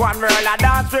 One roll a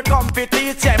dance we come to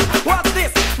teach them. What's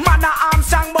this? Man a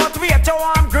Armstrong but wait you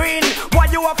I'm green. Why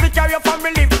you have to carry your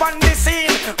family on the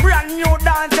scene? Brand new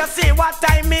dance, you see what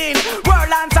I mean. World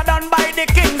dance are done by the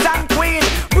kings and queens.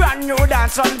 Brand new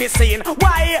dance on the scene.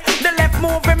 Why? The left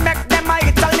move it make them a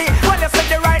Italy. Well you say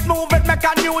the right move it make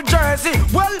a New Jersey.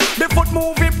 Well the foot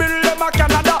move it build them a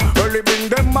Canada. Early bring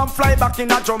them and fly back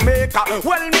in a Jamaica.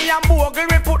 Well me and Bogle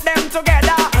we put them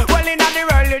together. Well in the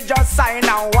world you just sign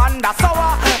and wonder. So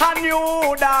a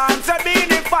new dance a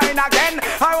being fine again.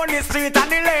 Around the street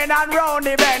and the lane and round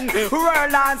the bend.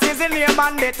 World dance is the name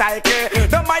and the title.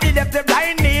 Don't mind the depth the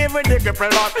blind knee with the cripple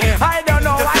but I don't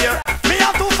know why. Me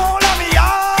have to follow me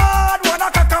yard.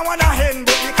 Wanna cock and wanna hen,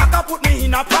 but the cock put me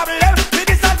in a problem. Me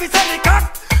decide to sell the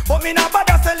cock, but me not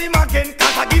bother sell him again.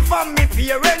 Cause I give from me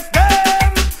parents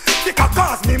them. The cock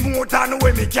cost me more than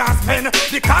where me can spend.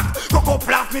 The cock go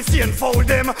blast me see and fold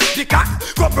them. The cock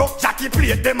go broke Jackie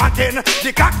plate them again.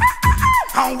 The cock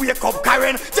and wake up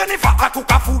Karen. Jennifer a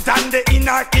cook a food and they in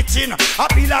her kitchen. A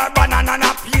peel her banana and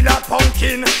a peel her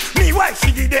pumpkin. Me wife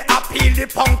she did a peel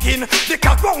the pumpkin. The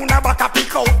cock round her back a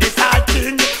pick out the sad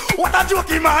thing. What a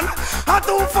jokey man, a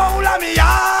too foul of me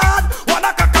yard.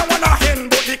 Wanna cock and wanna hen,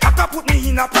 but the cock a put me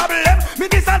in a problem. Me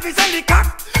decide to sell the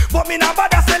cock, but me not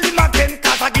bother sell him again.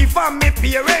 Cause I give from me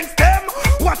parents them.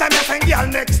 One time I send girl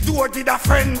next door did a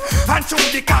friend and show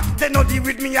the cock, they no deal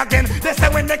with me again. They say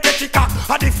when they catch the cock,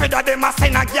 a the feather them a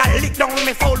send a girl lick down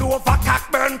me foul over cock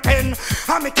burn pen.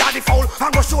 And me carry the foul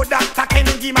and go show Dr.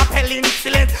 Kenny give my pelling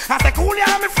silent. I say cool ya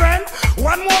my friend,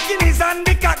 one more Guinness and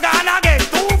the cock gone again.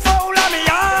 Too foul of me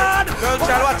yard. Girl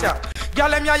child watch ya. Girl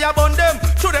them ya bun them,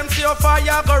 to them see how far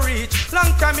ya go reach.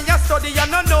 Long time me a study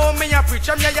and no know me a preach.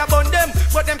 Them ya bun them,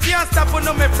 but them can't stop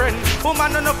no me friend.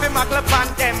 Woman no fi magle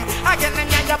pan them. Again them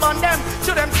ya bun them,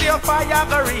 to them see how far ya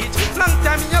go reach. Long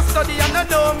time me a study and no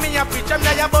know me a preach. Them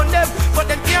ya bun them, but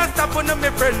them can't stop no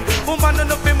me friend. Woman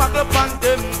no fi magle pan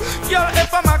them. Girl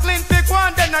if a magling pick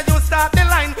one, then you start the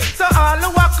line. So all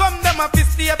who a come them a fi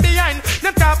stay behind.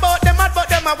 Them talk about them mad, but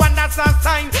them a one that's a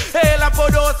sign. Hail up for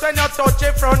those when you touch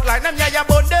the front line. Them ya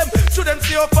bun them, to them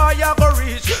see how far ya go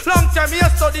reach. Long time me a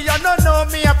study and no know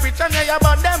me a preach. And ya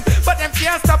bun them, but them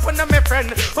can't stop no me friend.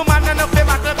 Woman no fi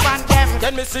magle pan them.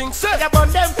 Then me sing say ya bun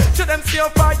them, to them see how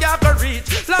far ya go reach.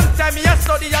 Long time me a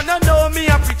study and no know me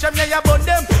a preach. And ya bun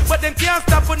them, but them can't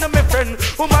stop no me friend.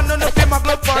 Woman no fi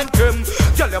magle pan them.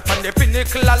 Girl up on the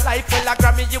pinnacle of life, well a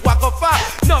Grammy you a go far.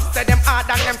 Nuff say them hard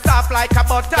and them soft like a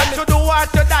butter. To do what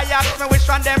to die, ask me which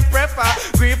one them prefer.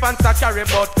 Grievance a carry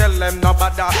but tell them no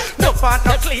bother. No part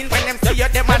no clean when them see you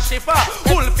them a shiver.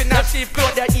 Wolf in a sheep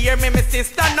cloth they hear me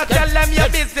sister. No tell them your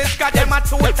business cause them a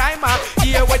two-timer.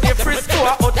 Here where the Frisco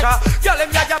a utter. Girl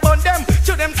them ya bun them,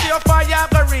 to them see how far ya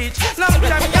go reach. Long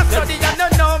time you study and no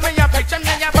know me a preach. And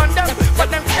ya bun them,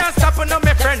 but them can't stop no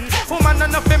me friend. Woman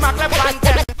no fi magle pan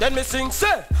them. Then me sing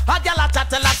say, a gyal a chat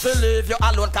tell us to leave you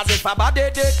alone. Cause if a body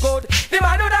did good, the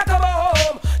man would a come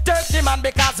home. Take the man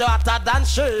because you hotter than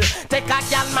she. Take a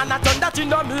gyal man a turn that in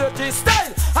a beauty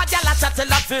style. A gyal a chat tell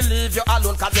us to leave you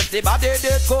alone. Cause if the body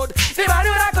did good, the man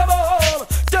would a come home.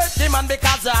 Take the man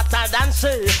because you hotter than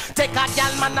she. Take a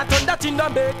gyal man a turn that in a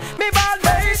bed. Me ball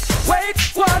wait,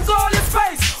 one goal is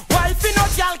face. Wife in a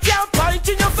gyal can't point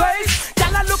in your face.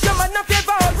 Gyal a look your man a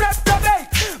favor or reprobate.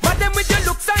 But them with your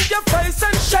looks and your face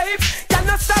and shape.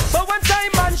 Cannot stop for one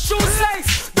time and shoe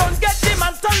slice. Don't get them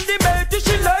and tell the maid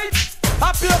she late. A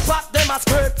pure pot them a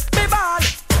scrape. Me ball.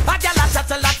 A gyal a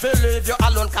chat a lot to leave you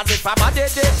alone. Cause if a body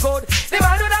did good, the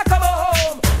man would a come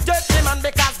home. Take the man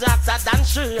because that's a than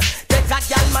she. Take a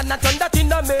gyal man and turn that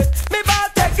in a maid. Me ball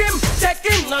take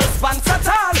him, no response at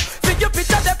all. See you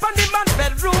picture them on the man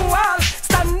bedroom wall.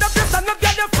 Stand up,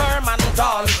 girl, you firm and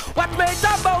tall. What made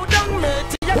about them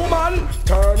mate? Woman,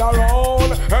 turn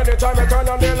around. Anytime I turn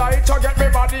on the light, you get me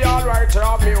body alright. You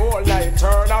have me all night.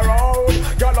 Turn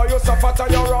around. Girl, you suffer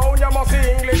to your own. You must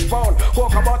see English pound.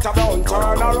 Walk about a brown.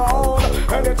 Turn around.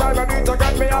 Anytime I need to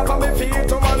get me off of my feet,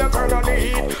 to man, you turn on the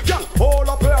heat. Girl, hold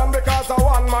up them because I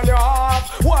want my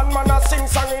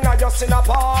just in a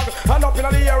park. And up in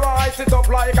the air, I sit up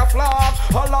like a flag.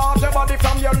 All of your body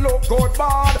from your look good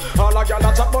bad. All a gal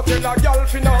a chat, but tell a gal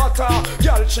finata.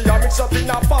 Gal she a mix up in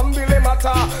a family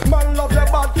matter. Man love your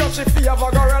bad, cause she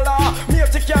favor gorilla.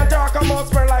 Mate, you can't talk about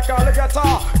smell like alligator.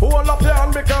 Hold up your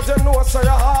hand because you know so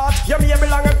your heart. You may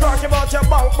belong and talk about your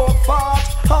bank book fart.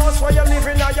 House where you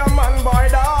living and your man by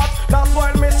that. That's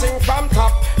why me sing from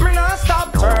top. Me not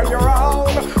stop, turn you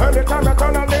around. Anytime you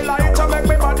turn on the light, you make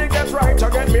me body get right. You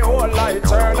get me whole light,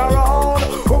 turn around.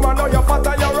 Woman know you're fat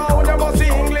and you're round. You must see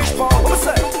English for who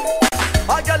say?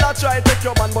 A girl a try take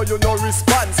your man but you no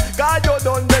response. Cause you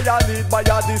done there you lead by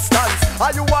your distance.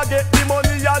 And you a get the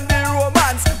money and the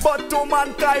romance. But to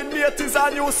mankind mate is a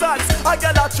nuisance. A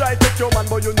girl a try take your man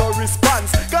but you no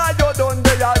response. Cause you done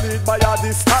there you lead by your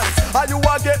distance. And you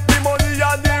a get the money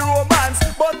and the romance.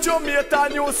 But you mate a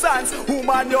nuisance.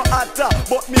 Woman you hotter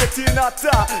but mate in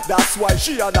hotter. That's why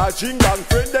she and her jingle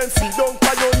friend then see down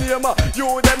for your name. You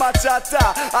them a chatter.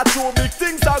 A two big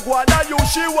things a go on and you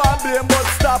she want blame but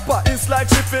stop her. It's like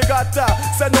she forgot her.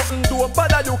 Say nothing don't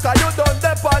bother you cause you done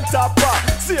dep on top her.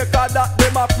 Say cause that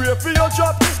them a pray for your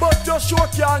job. But your show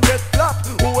can't get clapped.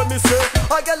 Who when me say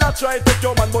a girl a try take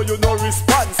your man but you no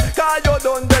response. Cause you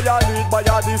done there you lead by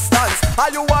your distance.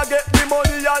 And you a get the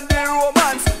money and the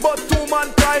romance. But two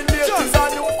mankind mate is